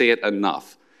say it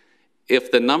enough.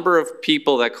 If the number of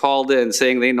people that called in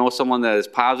saying they know someone that is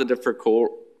positive for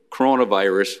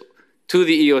coronavirus to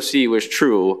the EOC was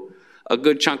true, a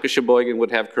good chunk of Sheboygan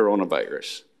would have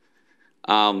coronavirus.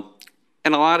 And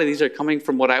a lot of these are coming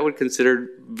from what I would consider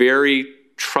very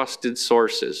trusted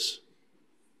sources.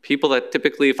 People that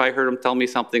typically, if I heard them tell me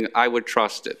something, I would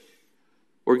trust it.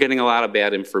 We're getting a lot of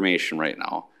bad information right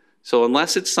now. So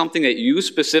unless it's something that you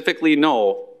specifically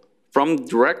know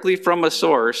directly from a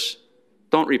source,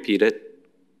 don't repeat it.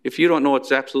 If you don't know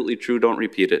it's absolutely true, don't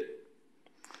repeat it.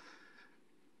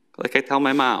 Like I tell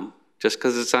my mom, Just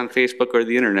because it's on Facebook or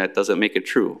the internet doesn't make it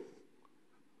true.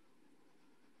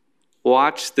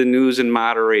 Watch the news in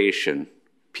moderation.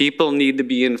 People need to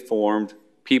be informed.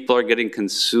 People are getting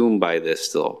consumed by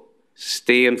this though.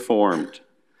 Stay informed.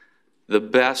 The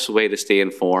best way to stay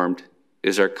informed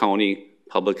is our county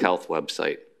public health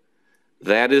website.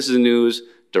 That is the news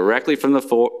directly from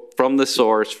the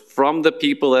source, from the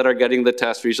people that are getting the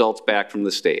test results back from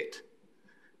the state.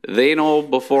 They know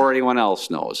before anyone else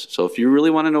knows. So if you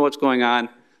really want to know what's going on,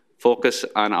 focus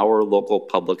on our local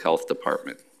public health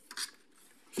department.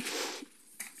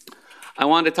 I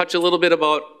wanted to touch a little bit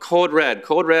about Code Red.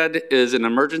 Code Red is an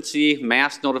emergency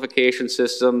mass notification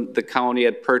system the county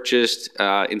had purchased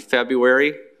in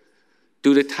February.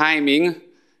 Due to timing,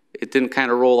 it didn't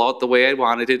kind of roll out the way I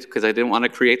wanted it because I didn't want to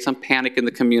create some panic in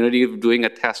the community of doing a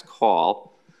test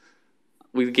call.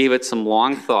 We gave it some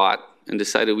long thought and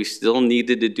decided we still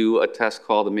needed to do a test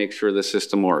call to make sure the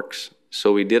system works.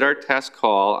 So we did our test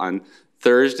call on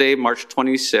Thursday, March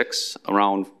 26th,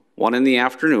 around 1 in the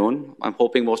afternoon. I'm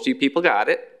hoping most of you people got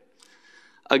it.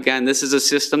 Again, this is a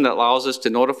system that allows us to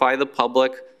notify the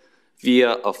public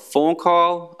via a phone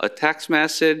call, a text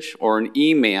message, or an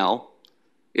email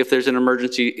if there's an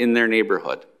emergency in their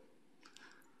neighborhood.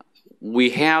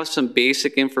 We have some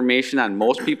basic information on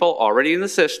most people already in the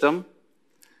system.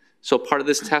 So part of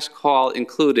this test call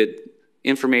included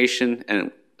information,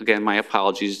 and again, my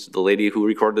apologies, the lady who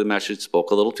recorded the message spoke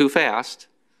a little too fast.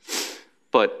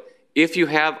 But if you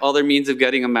have other means of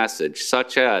getting a message,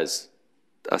 such as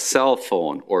a cell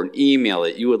phone or an email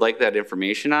that you would like that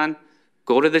information on,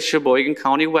 go to the Sheboygan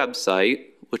County website,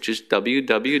 which is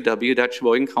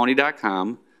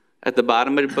www.sheboygancounty.com. At the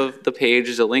bottom of the page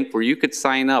is a link where you could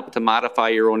sign up to modify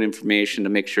your own information to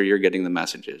make sure you're getting the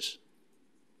messages.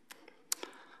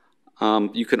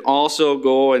 You can also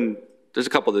go and, there's a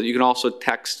couple that you can also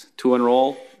text to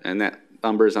enroll, and that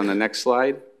number is on the next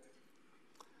slide.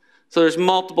 So there's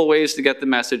multiple ways to get the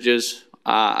messages.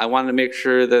 I wanted to make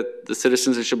sure that the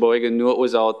citizens of Sheboygan knew it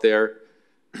was out there,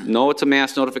 know it's a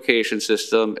mass notification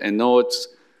system, and know it's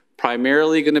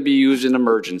primarily going to be used in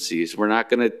emergencies. We're not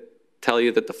going to tell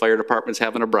you that the fire department's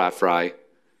having a brat fry.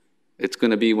 It's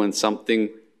going to be when something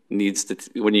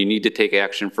when you need to take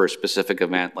action for a specific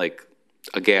event, like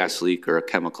a gas leak or a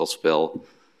chemical spill.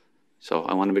 So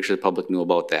I want to make sure the public knew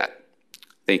about that.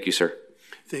 Thank you, sir.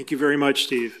 Thank you very much,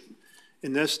 Steve.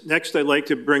 And next, I'd like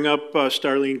to bring up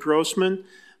Starlene Grossman.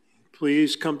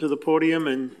 Please come to the podium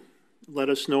and let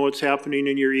us know what's happening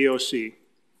in your EOC.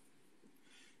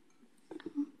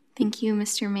 Thank you,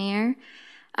 Mr. Mayor.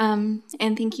 And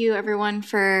thank you, everyone,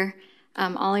 for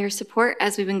all your support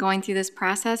as we've been going through this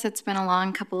process. It's been a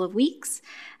long couple of weeks,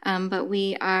 but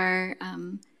we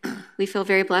feel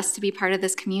very blessed to be part of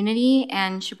this community,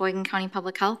 and Sheboygan County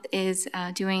Public Health is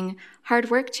doing hard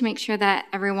work to make sure that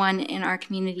everyone in our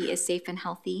community is safe and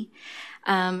healthy.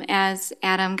 As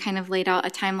Adam kind of laid out a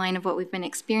timeline of what we've been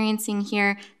experiencing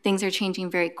here, things are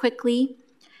changing very quickly.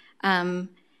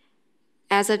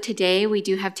 As of today, we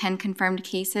do have 10 confirmed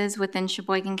cases within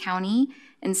Sheboygan County,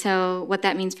 and so what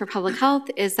that means for public health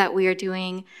is that we are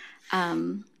doing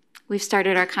we've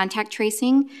started our contact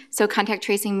tracing. So contact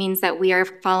tracing means that we are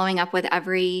following up with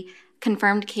every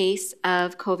confirmed case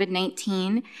of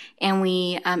COVID-19, and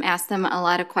we ask them a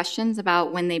lot of questions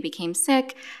about when they became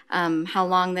sick, how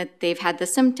long that they've had the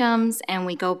symptoms, and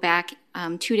we go back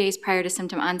 2 days prior to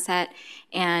symptom onset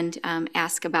and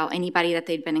ask about anybody that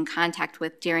they'd been in contact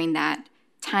with during that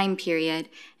time period,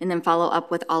 and then follow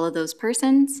up with all of those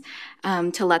persons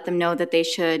to let them know that they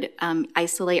should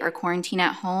isolate or quarantine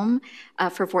at home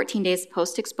for 14 days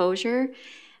post-exposure,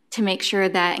 to make sure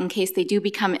that in case they do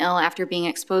become ill after being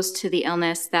exposed to the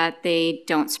illness, that they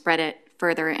don't spread it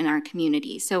further in our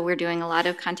community. So we're doing a lot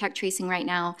of contact tracing right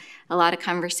now, a lot of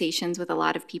conversations with a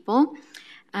lot of people.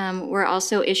 We're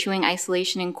also issuing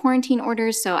isolation and quarantine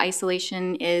orders. So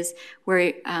isolation is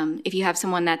where if you have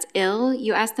someone that's ill,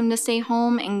 you ask them to stay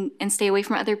home and stay away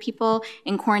from other people.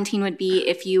 And quarantine would be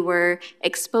if you were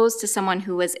exposed to someone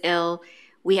who was ill,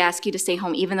 we ask you to stay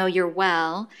home even though you're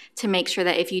well, to make sure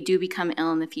that if you do become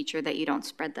ill in the future that you don't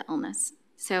spread the illness.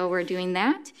 So we're doing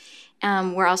that.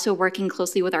 We're also working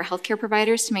closely with our healthcare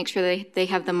providers to make sure that they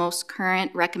have the most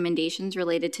current recommendations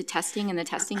related to testing and the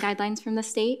testing guidelines from the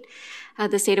state.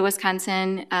 The state of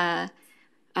Wisconsin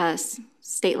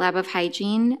State Lab of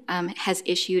Hygiene has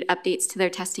issued updates to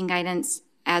their testing guidance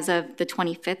as of the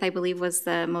 25th, I believe was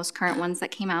the most current ones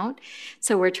that came out.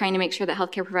 So we're trying to make sure that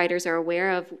healthcare providers are aware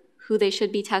of who they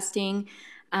should be testing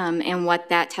and what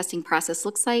that testing process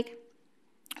looks like.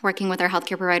 working with our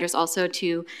healthcare providers also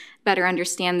to better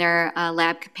understand their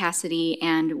lab capacity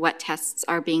and what tests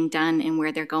are being done and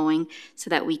where they're going so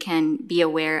that we can be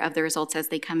aware of the results as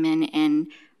they come in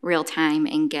real time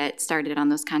and get started on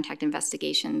those contact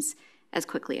investigations as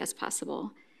quickly as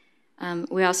possible.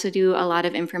 We also do a lot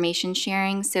of information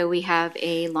sharing. So we have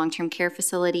a long-term care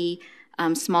facility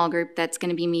small group that's going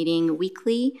to be meeting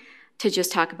weekly to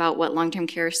just talk about what long-term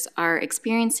cares are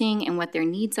experiencing and what their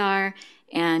needs are,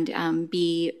 and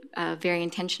be very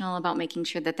intentional about making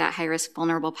sure that that high-risk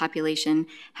vulnerable population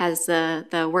has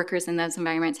the workers in those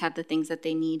environments have the things that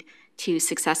they need to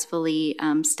successfully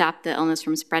stop the illness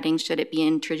from spreading should it be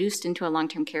introduced into a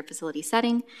long-term care facility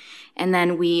setting. And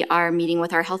then we are meeting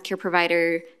with our healthcare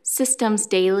provider systems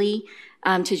daily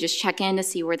to just check in to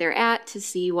see where they're at, to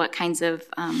see what kinds of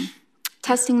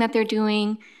testing that they're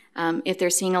doing, if they're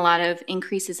seeing a lot of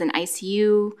increases in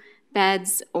ICU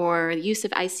beds or use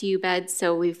of ICU beds.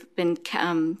 So we've been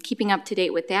keeping up to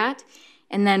date with that.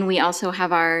 And then we also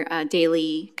have our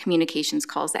daily communications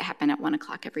calls that happen at 1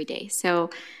 o'clock every day. So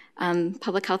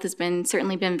public health has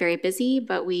certainly been very busy,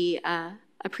 but we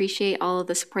appreciate all of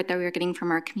the support that we're getting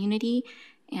from our community.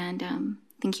 And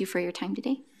thank you for your time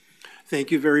today.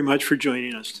 Thank you very much for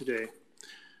joining us today.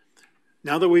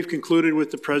 Now that we've concluded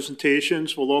with the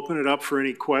presentations, we'll open it up for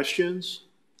any questions.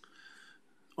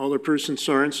 Alderperson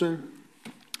Sorensen.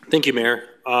 Thank you, Mayor.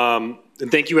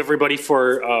 And thank you, everybody,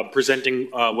 for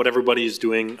presenting what everybody is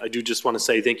doing. I do just want to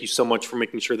say thank you so much for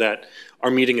making sure that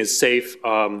our meeting is safe,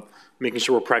 making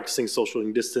sure we're practicing social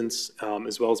distance,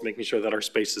 as well as making sure that our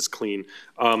space is clean.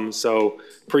 So,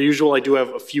 per usual, I do have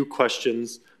a few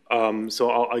questions.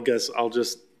 So I guess I'll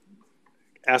just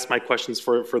ask my questions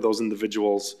for those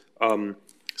individuals.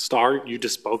 Star, you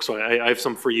just spoke, so I have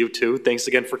some for you too. Thanks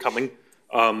again for coming.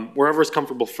 Wherever is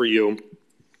comfortable for you.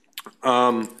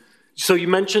 So you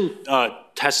mentioned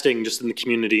testing just in the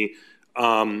community.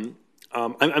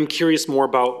 I'm curious more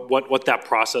about what that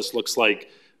process looks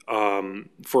like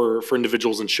for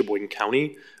individuals in Sheboygan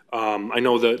County. I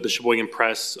know the Sheboygan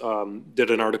Press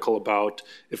did an article about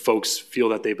if folks feel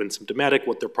that they've been symptomatic,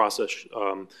 what their process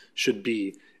should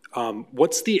be.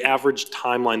 What's the average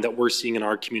timeline that we're seeing in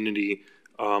our community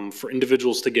for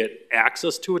individuals to get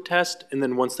access to a test? And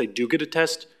then once they do get a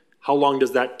test, how long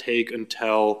does that take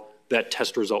until that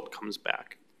test result comes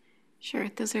back? Sure,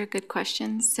 those are good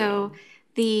questions. So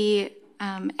the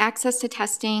access to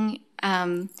testing,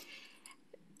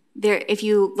 if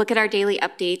you look at our daily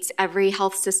updates, every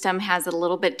health system has a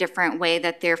little bit different way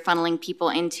that they're funneling people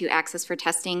into access for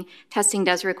testing. Testing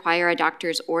does require a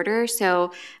doctor's order,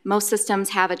 so most systems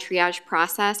have a triage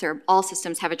process, or all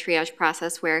systems have a triage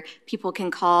process where people can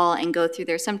call and go through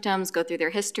their symptoms, go through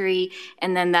their history,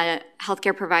 and then the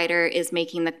healthcare provider is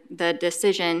making the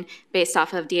decision based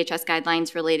off of DHS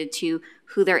guidelines related to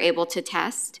who they're able to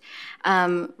test.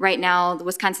 Right now, the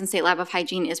Wisconsin State Lab of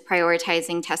Hygiene is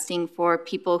prioritizing testing for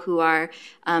people who are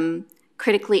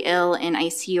critically ill in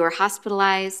ICU or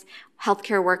hospitalized,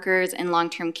 healthcare workers in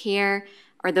long-term care,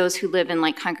 or those who live in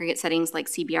like congregate settings like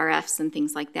CBRFs and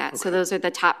things like that. Okay. So those are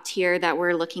the top tier that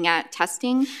we're looking at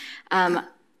testing.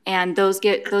 And those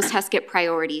tests get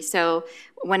priority. So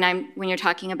when you're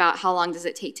talking about how long does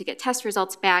it take to get test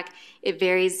results back, it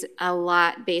varies a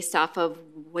lot based off of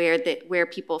where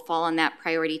people fall on that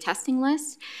priority testing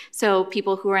list. So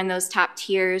people who are in those top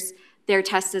tiers, their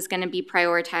test is going to be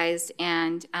prioritized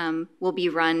and will be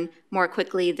run more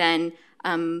quickly than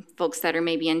folks that are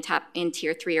maybe in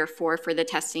tier 3 or 4 for the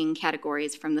testing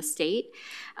categories from the state.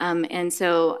 And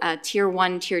so tier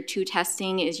 1, tier 2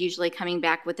 testing is usually coming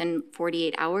back within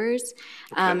 48 hours.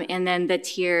 Okay. And then the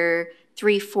tier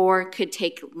 3, 4 could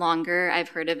take longer. I've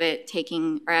heard of it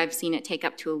taking, or I've seen it take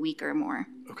up to a week or more.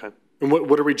 Okay. And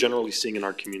what are we generally seeing in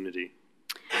our community?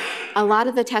 A lot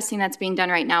of the testing that's being done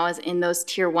right now is in those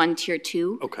tier 1, tier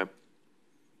 2. Okay.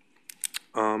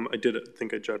 I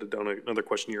think I jotted down another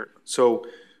question here. So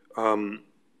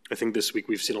I think this week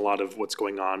we've seen a lot of what's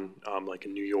going on like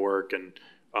in New York and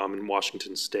in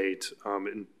Washington State.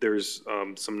 And there's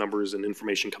some numbers and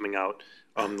information coming out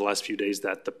the last few days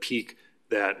that the peak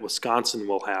that Wisconsin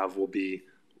will have will be,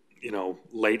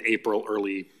 late April,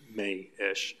 early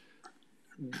May-ish.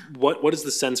 What is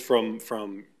the sense from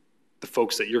the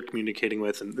folks that you're communicating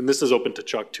with? And this is open to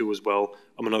Chuck too as well,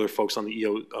 and other folks on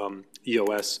the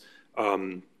EOS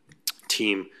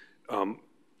team.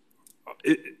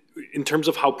 In terms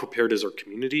of how prepared is our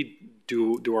community?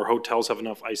 Do our hotels have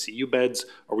enough ICU beds?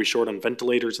 Are we short on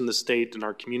ventilators in the state, in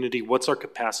our community? What's our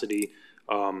capacity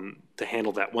to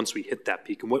handle that once we hit that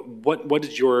peak? And what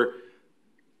is your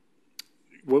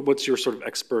what's your sort of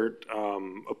expert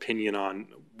opinion on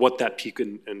what that peak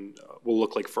will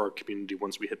look like for our community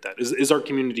once we hit that? Is our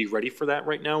community ready for that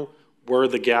right now? Where are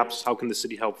the gaps? How can the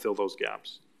city help fill those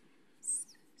gaps?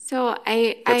 So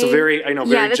that's a very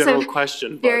general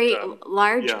question. Very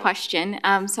large question.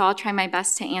 So I'll try my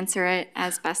best to answer it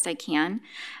as best I can.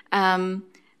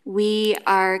 We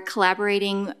are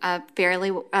collaborating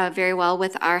very well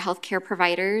with our healthcare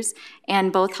providers,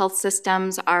 and both health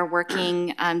systems are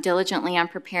working diligently on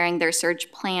preparing their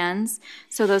surge plans.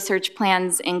 So those surge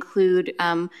plans include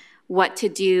what to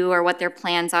do or what their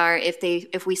plans are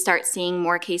if we start seeing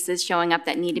more cases showing up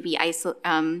that need to be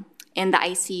in the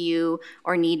ICU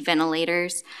or need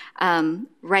ventilators.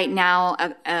 Right now,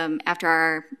 after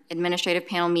our administrative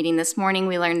panel meeting this morning,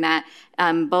 we learned that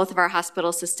both of our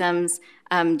hospital systems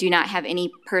do not have any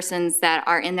persons that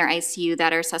are in their ICU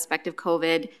that are suspect of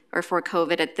COVID or for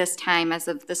COVID at this time as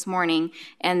of this morning,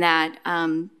 and that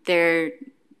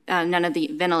none of the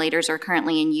ventilators are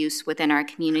currently in use within our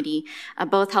community.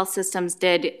 Both health systems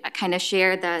did kind of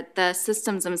share the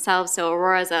systems themselves. So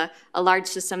Aurora is a large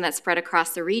system that's spread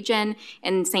across the region,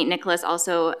 and St. Nicholas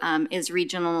also is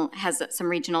regional, has some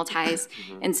regional ties.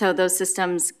 And so those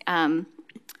systems,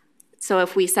 so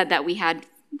if we said that we had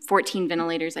 14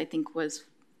 ventilators, I think was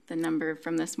the number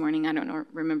from this morning. I don't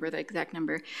remember the exact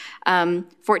number.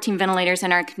 14 ventilators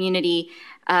in our community.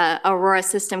 Aurora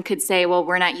system could say, well,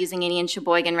 we're not using any in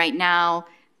Sheboygan right now,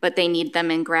 but they need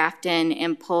them in Grafton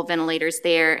and pull ventilators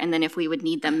there. And then if we would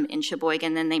need them in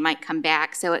Sheboygan, then they might come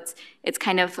back. So it's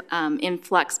kind of in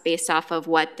flux based off of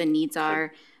what the needs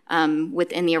are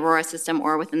within the Aurora system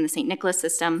or within the St. Nicholas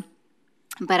system.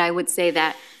 But I would say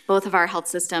that both of our health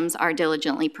systems are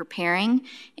diligently preparing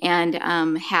and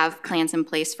have plans in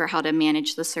place for how to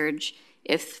manage the surge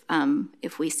if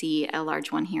we see a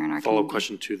large one here in our community. Follow-up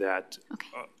question to that. Okay.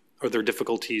 Are there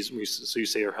difficulties, so you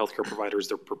say our healthcare providers,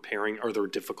 they're preparing, are there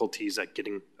difficulties at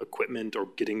getting equipment or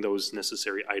getting those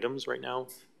necessary items right now?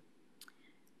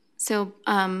 So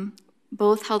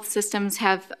both health systems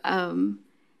have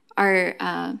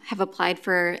applied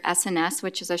for SNS,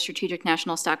 which is a strategic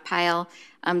national stockpile,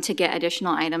 to get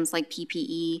additional items like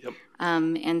PPE. Yep.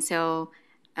 And so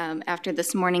after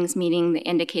this morning's meeting, they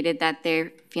indicated that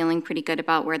they're feeling pretty good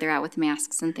about where they're at with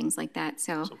masks and things like that.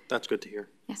 So that's good to hear.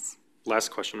 Yes. Last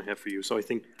question I have for you. So I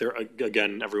think there,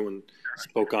 again, everyone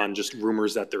spoke on just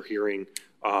rumors that they're hearing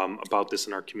about this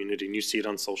in our community, and you see it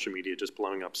on social media just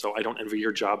blowing up. So I don't envy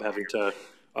your job having to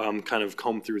kind of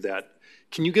comb through that.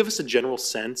 Can you give us a general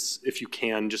sense, if you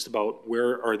can, just about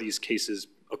where are these cases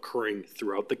occurring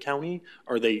throughout the county?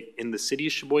 Are they in the city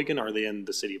of Sheboygan? Are they in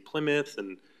the city of Plymouth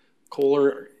and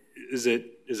Kohler? Is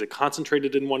it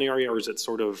concentrated in one area, or is it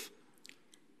sort of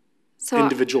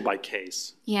individual by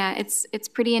case? Yeah, it's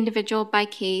pretty individual by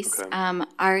case.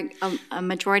 Okay. A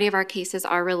majority of our cases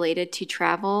are related to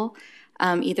travel,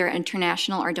 either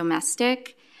international or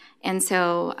domestic, and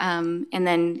so and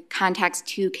then contacts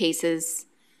to cases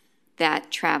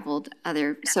that traveled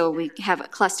other. So we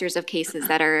have clusters of cases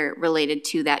that are related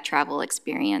to that travel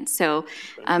experience. So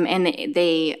and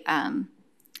they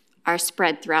are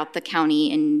spread throughout the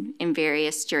county in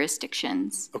various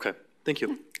jurisdictions. Okay, thank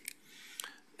you.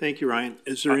 Thank you, Ryan.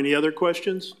 Is there any other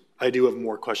questions? I do have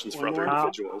more questions for other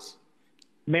individuals.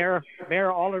 Mayor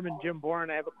Alderman Jim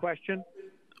Bourne, I have a question.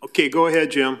 Okay, go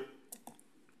ahead, Jim.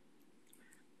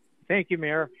 Thank you,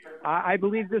 Mayor. I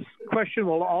believe this question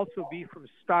will also be from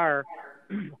Star.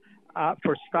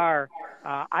 For Star,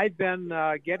 I've been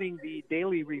getting the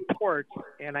daily reports,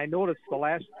 and I noticed the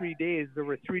last 3 days there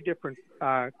were 3 different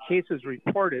cases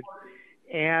reported.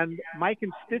 And my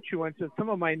constituents and some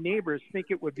of my neighbors think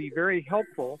it would be very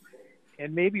helpful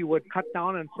and maybe would cut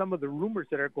down on some of the rumors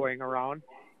that are going around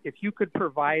if you could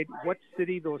provide what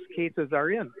city those cases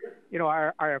are in. You know,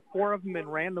 are 4 of them in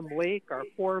Random Lake? Are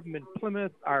 4 of them in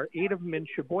Plymouth? Are 8 of them in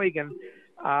Sheboygan?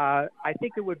 I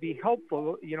think it would be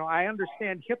helpful. You know, I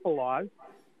understand HIPAA laws,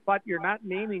 but you're not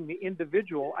naming the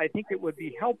individual. I think it would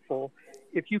be helpful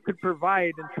if you could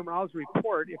provide in tomorrow's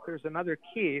report, if there's another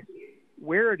case,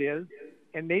 where it is,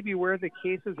 and maybe where the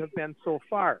cases have been so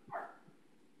far.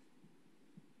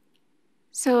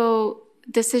 So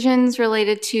decisions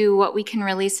related to what we can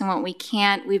release and what we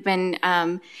can't, we've been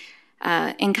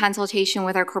in consultation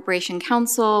with our corporation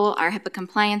counsel, our HIPAA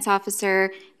compliance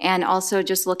officer, and also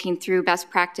just looking through best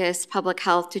practice public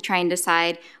health to try and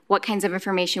decide what kinds of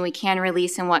information we can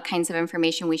release and what kinds of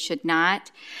information we should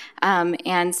not.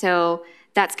 And so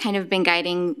that's kind of been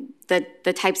guiding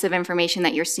the types of information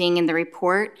that you're seeing in the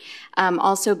report.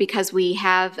 Also, because we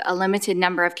have a limited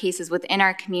number of cases within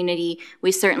our community, we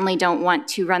certainly don't want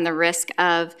to run the risk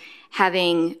of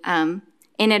having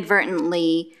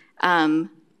inadvertently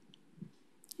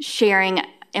sharing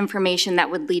information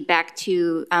that would lead back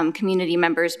to community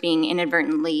members being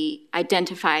inadvertently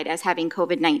identified as having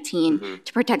COVID-19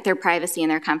 to protect their privacy and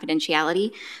their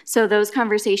confidentiality. So those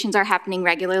conversations are happening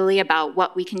regularly about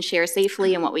what we can share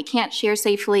safely and what we can't share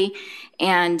safely.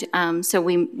 And so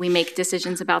we make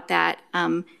decisions about that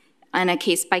on a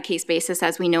case-by-case basis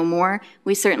as we know more.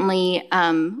 We certainly,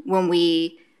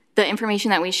 the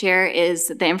information that we share is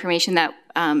the information that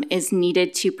is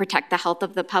needed to protect the health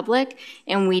of the public,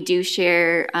 and we do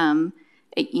share,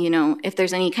 if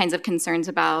there's any kinds of concerns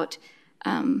about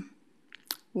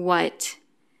what's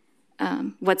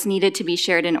needed to be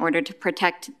shared in order to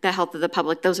protect the health of the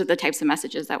public. Those are the types of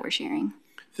messages that we're sharing.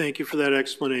 Thank you for that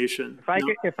explanation. If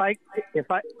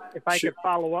I could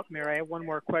follow up, Mayor, I have one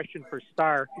more question for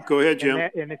Star. Go ahead, Jim.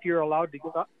 And if you're allowed to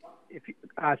give up,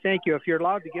 thank you. If you're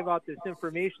allowed to give out this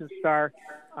information, Star,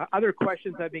 other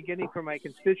questions I've been getting from my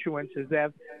constituents is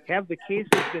that have the cases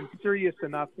been serious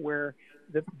enough where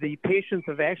the patients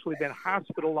have actually been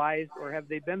hospitalized, or have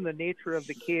they been the nature of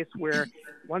the case where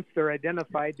once they're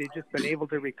identified, they've just been able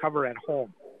to recover at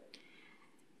home?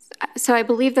 So I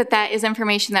believe that is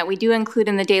information that we do include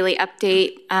in the daily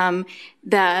update.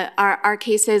 Our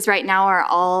cases right now are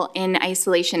all in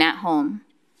isolation at home.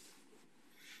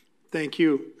 Thank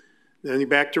you. Then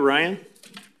back to Ryan.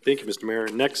 Thank you, Mr. Mayor.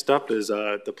 Next up is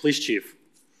the police chief.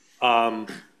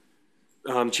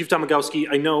 Chief Domagowski,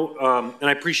 I know, and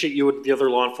I appreciate you and the other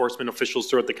law enforcement officials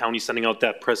throughout the county sending out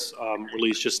that press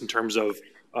release just in terms of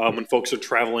when folks are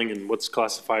traveling and what's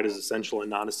classified as essential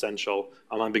and non-essential.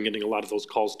 I've been getting a lot of those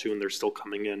calls too, and they're still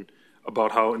coming in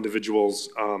about how individuals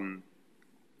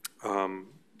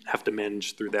have to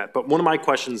manage through that. But one of my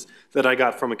questions that I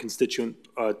got from a constituent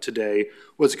today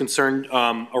was concerned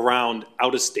around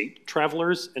out-of-state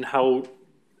travelers and how,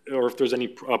 or if there's any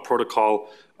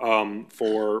protocol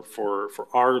for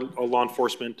our law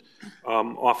enforcement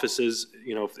offices,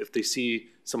 if they see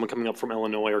someone coming up from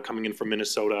Illinois or coming in from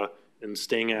Minnesota and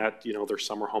staying at, their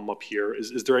summer home up here,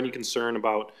 is there any concern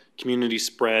about community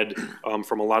spread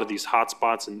from a lot of these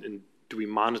hotspots, and do we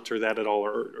monitor that at all,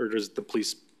 or does the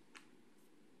police,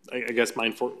 I guess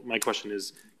my question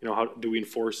is, how do we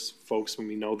enforce folks when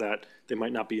we know that they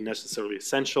might not be necessarily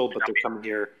essential, but they're coming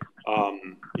here,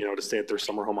 to stay at their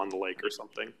summer home on the lake or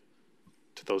something,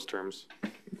 to those terms?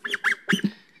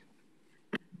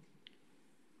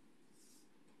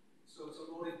 So it's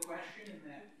a loaded question in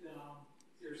that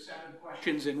there's 7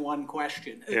 questions in one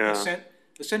question. Yeah.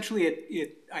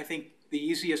 Essentially, I think the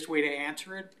easiest way to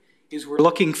answer it is we're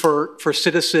looking for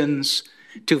citizens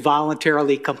to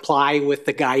voluntarily comply with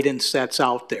the guidance that's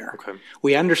out there. Okay.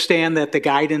 We understand that the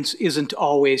guidance isn't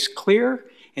always clear,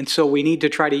 and so we need to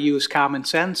try to use common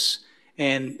sense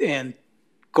and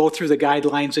go through the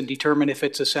guidelines and determine if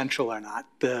it's essential or not.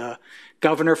 The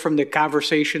governor, from the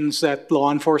conversations that law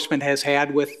enforcement has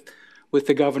had with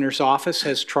the governor's office,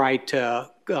 has tried to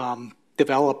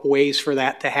develop ways for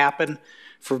that to happen.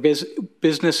 For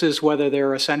businesses, whether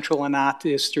they're essential or not,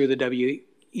 is through the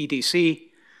WEDC.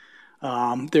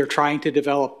 They're trying to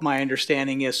develop, my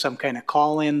understanding is, some kind of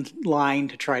call-in line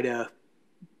to try to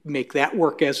make that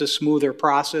work as a smoother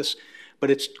process.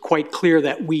 But it's quite clear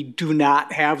that we do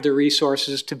not have the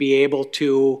resources to be able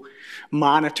to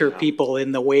monitor people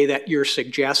in the way that you're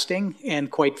suggesting.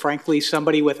 And quite frankly,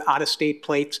 somebody with out-of-state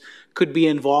plates could be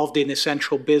involved in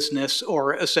essential business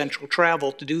or essential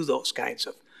travel to do those kinds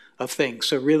of things.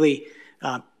 So really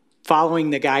following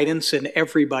the guidance and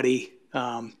everybody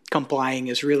complying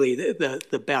is really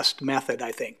the best method,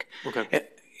 I think. Okay.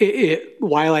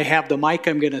 While I have the mic,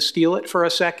 I'm going to steal it for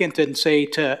a second and say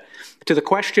to the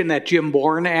question that Jim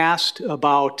Bourne asked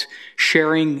about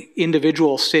sharing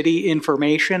individual city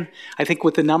information, I think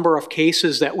with the number of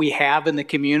cases that we have in the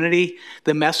community,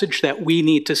 the message that we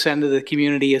need to send to the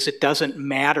community is it doesn't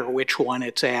matter which one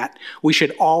it's at. We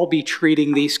should all be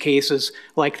treating these cases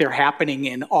like they're happening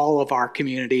in all of our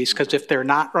communities, because if they're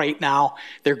not right now,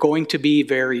 they're going to be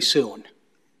very soon.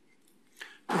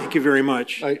 Thank you very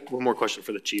much. One more question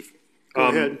for the chief. Go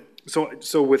ahead.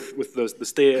 So with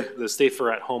the stay for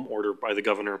at home order by the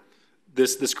governor,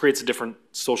 this creates a different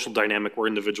social dynamic where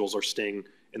individuals are staying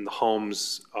in the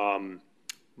homes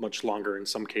much longer. In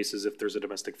some cases, if there's a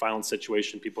domestic violence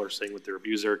situation, people are staying with their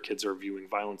abuser, kids are viewing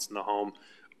violence in the home.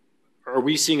 Are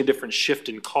we seeing a different shift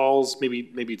in calls? Maybe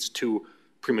it's too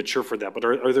premature for that, but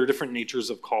are there different natures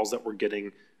of calls that we're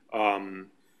getting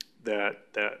that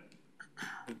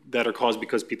are caused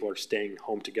because people are staying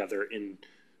home together in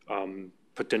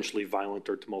potentially violent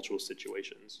or tumultuous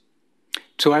situations?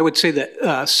 So I would say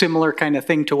that similar kind of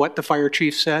thing to what the fire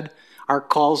chief said. Our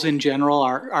calls in general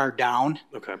are down.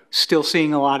 Okay. Still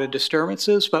seeing a lot of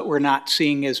disturbances, but we're not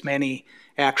seeing as many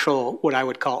actual, what I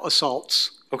would call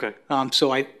assaults. Okay.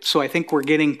 So I think we're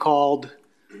getting called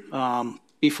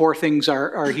before things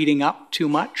are heating up too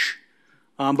much.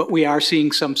 But we are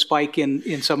seeing some spike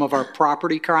in some of our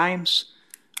property crimes.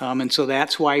 And so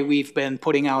that's why we've been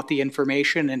putting out the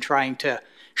information and trying to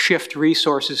shift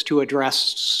resources to address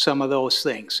some of those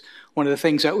things. One of the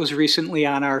things that was recently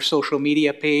on our social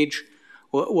media page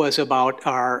was about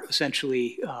our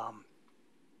essentially,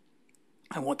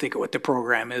 I won't think of what the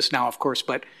program is now, of course,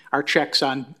 but our checks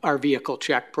on our vehicle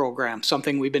check program,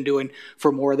 something we've been doing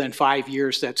for more than 5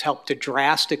 years that's helped to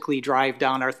drastically drive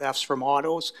down our thefts from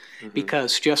autos.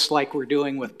 Because just like we're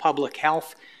doing with public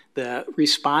health, the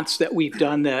response that we've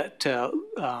done to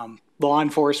law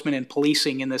enforcement and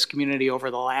policing in this community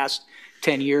over the last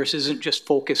 10 years isn't just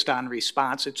focused on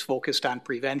response, it's focused on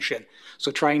prevention. So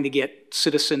trying to get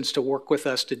citizens to work with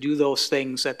us to do those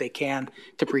things that they can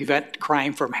to prevent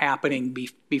crime from happening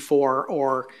before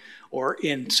or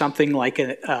in something like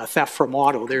a theft from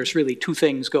auto. There's really two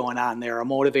things going on there, a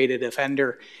motivated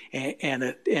offender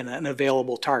and an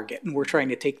available target. And we're trying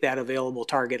to take that available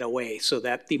target away so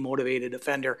that the motivated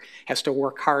offender has to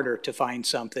work harder to find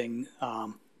something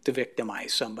to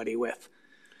victimize somebody with.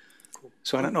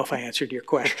 So I don't know if I answered your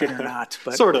question or not,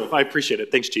 but sort of. I appreciate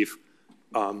it. Thanks, Chief.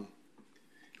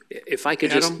 If I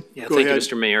could Adam, thank go you, ahead.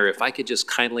 Mr. Mayor. If I could just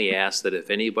kindly ask that if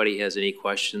anybody has any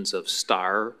questions of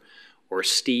Star or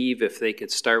Steve, if they could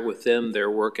start with them.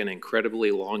 They're working incredibly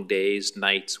long days,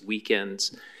 nights,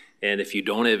 weekends. And if you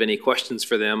don't have any questions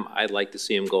for them, I'd like to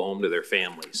see them go home to their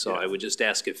families. So I would just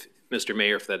ask if, Mr.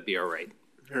 Mayor, if that'd be all right.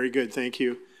 Very good, thank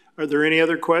you. Are there any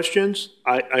other questions?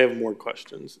 I have more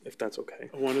questions, if that's okay.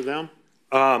 One of them?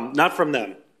 Not from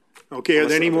them. Okay, are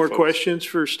there any Unless more other folks. questions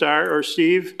for Star or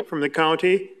Steve from the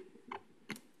county?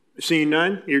 Seeing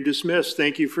none, you're dismissed.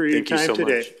 Thank you for your Thank you time so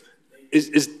today. much.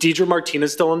 Is Deidre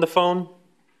Martinez still on the phone?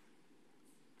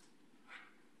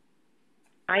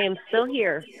 I am still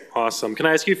here. Awesome. Can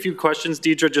I ask you a few questions,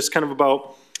 Deidre, just kind of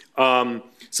about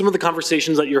some of the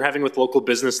conversations that you're having with local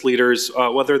business leaders,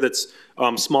 whether that's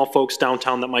small folks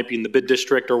downtown that might be in the bid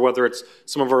district or whether it's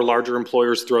some of our larger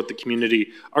employers throughout the community.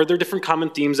 Are there different common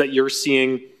themes that you're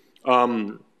seeing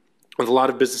with a lot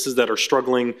of businesses that are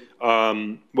struggling,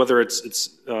 whether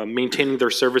it's maintaining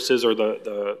their services or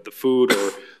the food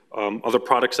or other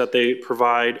products that they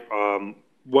provide?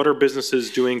 What are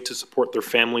businesses doing to support their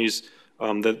families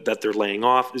that they're laying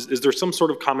off? Is there some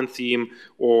sort of common theme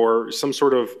or some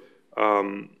sort of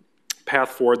path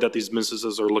forward that these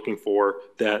businesses are looking for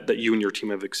that you and your team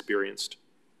have experienced?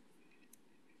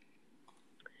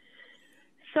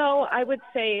 So I would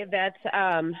say that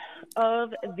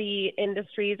of the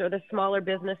industries or the smaller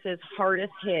businesses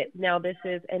hardest hit, now this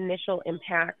is initial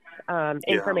impact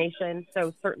information,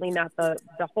 so certainly not the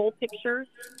whole picture,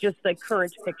 just the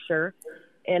current picture.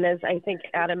 And as I think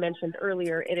Adam mentioned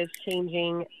earlier, it is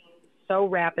changing so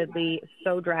rapidly,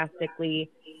 so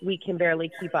drastically, we can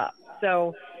barely keep up.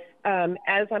 So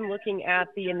as I'm looking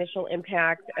at the initial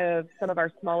impact of some of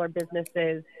our smaller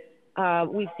businesses,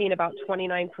 we've seen about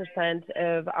 29%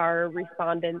 of our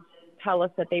respondents tell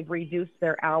us that they've reduced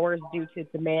their hours due to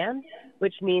demand,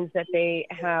 which means that they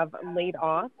have laid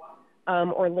off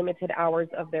or limited hours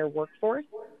of their workforce.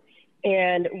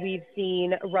 And we've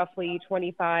seen roughly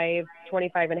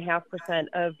 25.5%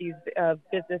 of these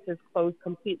businesses close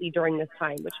completely during this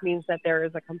time, which means that there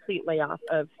is a complete layoff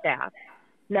of staff.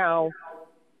 Now,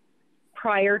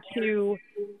 prior to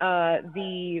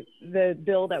the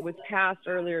bill that was passed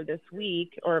earlier this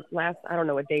week, or last, I don't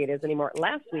know what day it is anymore,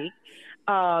 last week,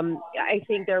 I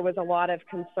think there was a lot of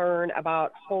concern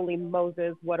about, holy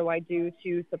Moses, what do I do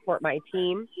to support my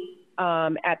team?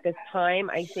 At this time,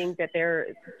 I think that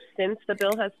since the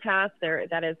bill has passed,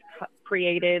 that has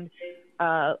created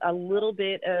a little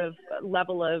bit of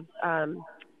level of,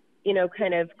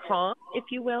 kind of calm, if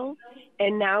you will.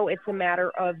 And now it's a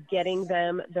matter of getting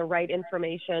them the right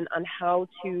information on how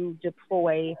to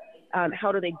deploy,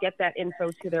 how do they get that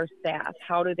info to their staff?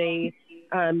 How do they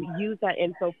use that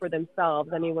info for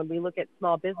themselves? I mean, when we look at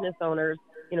small business owners,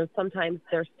 sometimes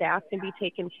their staff can be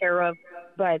taken care of,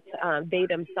 but they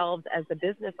themselves as a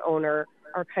business owner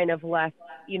are kind of left,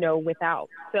 without.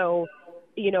 So,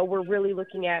 we're really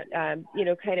looking at,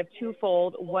 kind of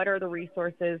twofold. What are the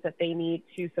resources that they need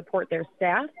to support their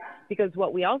staff? Because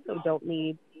what we also don't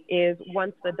need is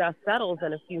once the dust settles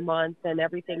in a few months and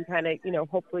everything kind of,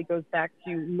 hopefully goes back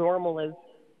to normal as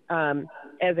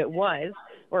it was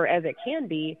or as it can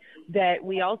be, that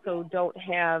we also don't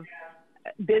have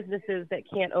businesses that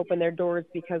can't open their doors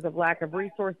because of lack of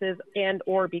resources and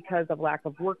or because of lack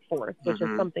of workforce, which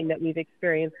is something that we've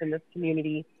experienced in this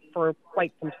community for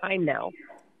quite some time now.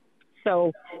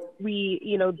 So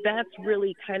that's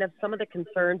really kind of some of the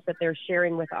concerns that they're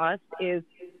sharing with us is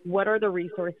what are the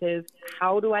resources?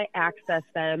 How do I access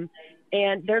them?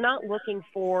 And they're not looking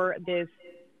for this,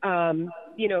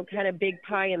 kind of big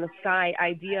pie in the sky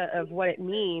idea of what it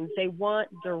means. They want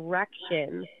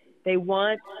direction. They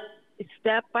want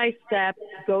step by step,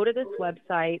 go to this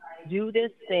website, do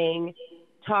this thing,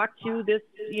 talk to this,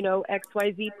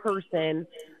 XYZ person.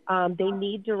 They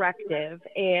need directive.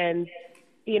 And,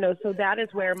 so that is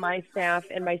where my staff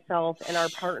and myself and our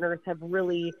partners have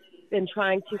really been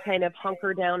trying to kind of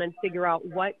hunker down and figure out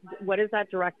what does that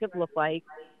directive look like?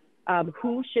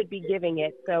 Who should be giving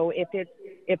it? So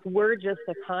if we're just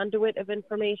a conduit of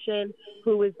information,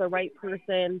 who is the right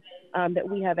person that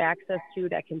we have access to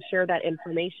that can share that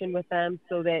information with them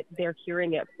so that they're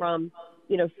hearing it from,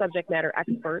 subject matter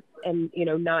experts and,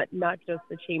 not just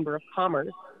the Chamber of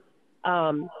Commerce.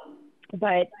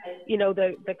 But,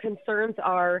 the concerns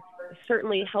are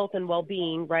certainly health and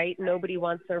well-being, right? Nobody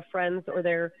wants their friends or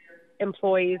their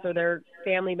employees or their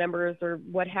family members or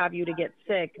what have you to get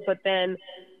sick. But then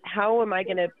how am I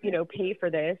going to, pay for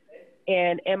this?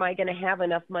 And am I going to have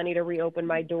enough money to reopen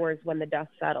my doors when the dust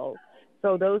settles?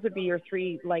 So those would be your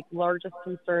three largest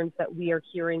concerns that we are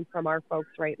hearing from our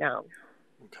folks right now.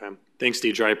 Okay. Thanks,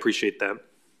 Deidre. I appreciate that.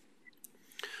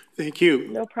 Thank you.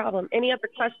 No problem. Any other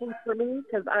questions for me?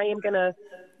 Because I am going to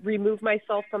remove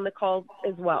myself from the call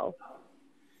as well.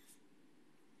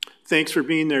 Thanks for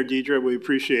being there, Deidre. We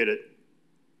appreciate it.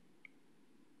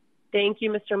 Thank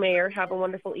you, Mr. Mayor. Have a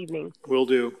wonderful evening. Will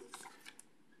do.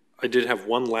 I did have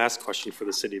one last question for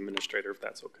the city administrator, if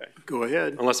that's okay. Go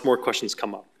ahead. Unless more questions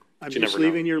come up. I'm just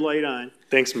leaving your light on.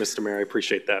 Thanks, Mr. Mayor. I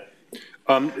appreciate that.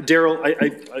 Daryl,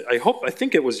 I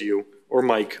think it was you or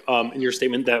Mike in your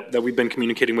statement that we've been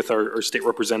communicating with our state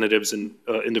representatives and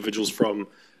individuals from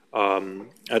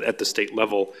at the state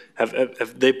level.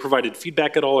 Have they provided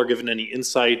feedback at all or given any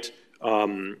insight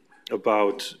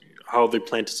about how they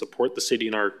plan to support the city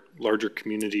and our larger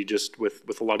community just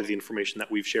with a lot of the information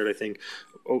that we've shared? I think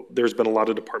there's been a lot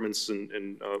of departments and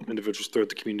individuals throughout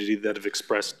the community that have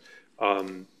expressed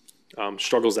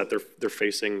struggles that they're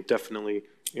facing. Definitely,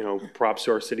 props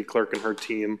to our city clerk and her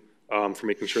team for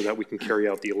making sure that we can carry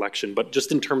out the election. But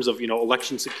just in terms of,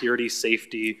 election security,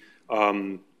 safety,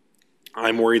 I'm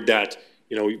worried that,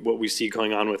 what we see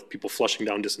going on with people flushing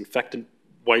down disinfectant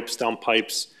wipes down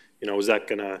pipes, is that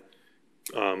going to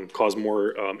cause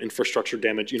more infrastructure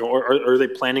damage? Are they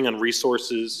planning on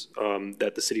resources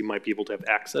that the city might be able to have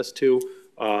access to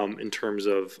in terms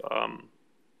of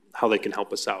how they can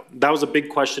help us out? That was a big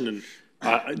question, and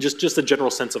just a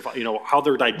general sense of how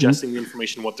they're digesting the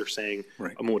information, what they're saying,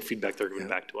 and what feedback they're giving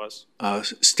back to us.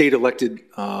 State elected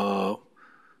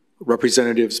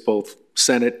representatives, both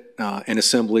Senate and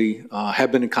Assembly,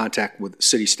 have been in contact with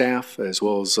city staff as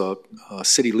well as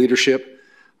city leadership.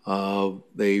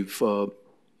 They've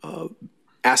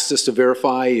asked us to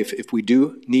verify if we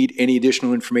do need any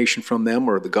additional information from them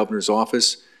or the governor's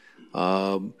office.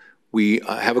 We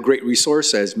have a great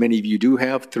resource, as many of you do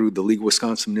have, through the League of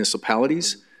Wisconsin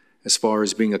Municipalities, as far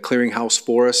as being a clearinghouse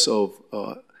for us of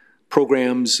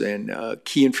programs and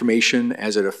key information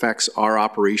as it affects our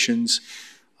operations.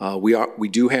 We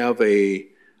do have a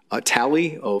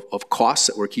tally of costs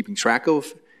that we're keeping track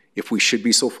of. If we should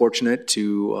be so fortunate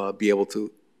to be able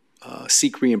to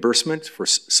seek reimbursement for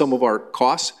some of our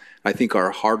costs, I think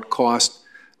our hard costs,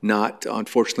 not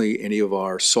unfortunately any of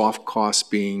our soft costs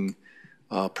being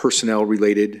personnel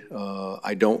related.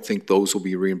 I don't think those will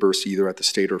be reimbursed either at the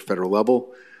state or federal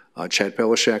level. Chad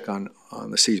Pelishek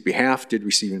on the city's behalf did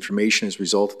receive information as a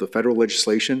result of the federal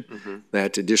legislation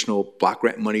that additional block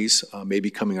grant monies may be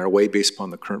coming our way based upon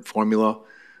the current formula.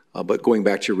 But going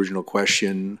back to your original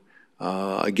question,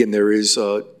 again, there is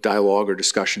dialogue or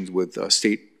discussions with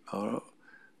state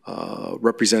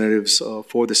representatives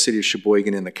for the city of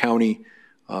Sheboygan and the county.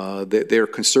 They're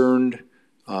concerned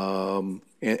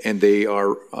and they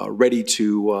are ready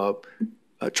to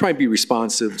try and be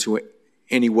responsive to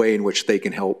any way in which they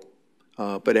can help.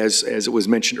 But as it was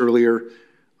mentioned earlier,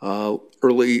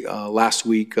 last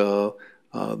week,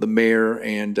 the mayor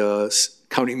and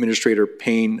County Administrator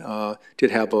Payne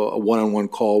did have a one-on-one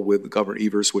call with Governor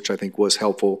Evers, which I think was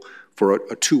helpful for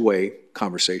a two-way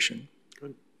conversation.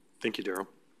 Good. Thank you, Daryl.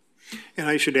 And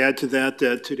I should add to that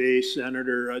today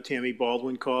Senator Tammy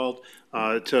Baldwin called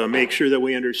to make sure that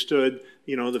we understood,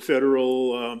 the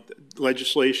federal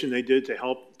legislation they did to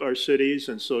help our cities.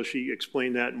 And so she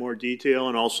explained that in more detail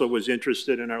and also was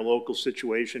interested in our local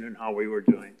situation and how we were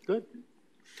doing. Good.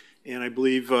 And I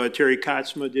believe Terry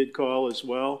Kotzma did call as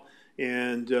well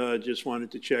and just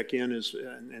wanted to check in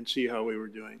and see how we were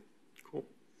doing. Cool.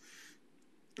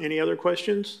 Any other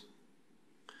questions?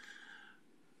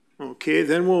 Okay,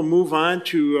 then we'll move on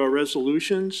to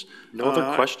resolutions. No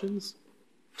other questions?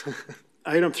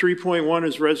 Item 3.1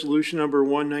 is resolution number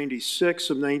 196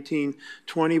 of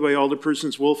 1920 by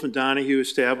Alderpersons Wolf and Donahue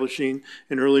establishing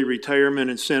an early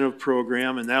retirement incentive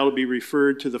program, and that will be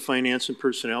referred to the Finance and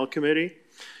Personnel Committee.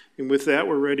 And with that,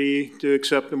 we're ready to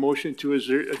accept the motion to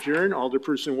adjourn.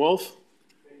 Alderperson Wolf.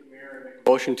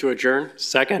 Motion to adjourn.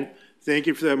 Second. Thank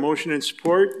you for that motion and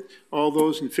support. All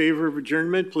those in favor of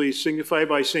adjournment, please signify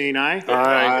by saying aye.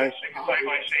 Aye.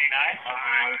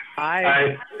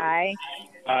 Aye. Aye.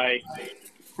 Aye.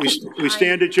 We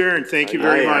stand adjourned. Thank you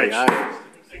very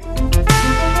much.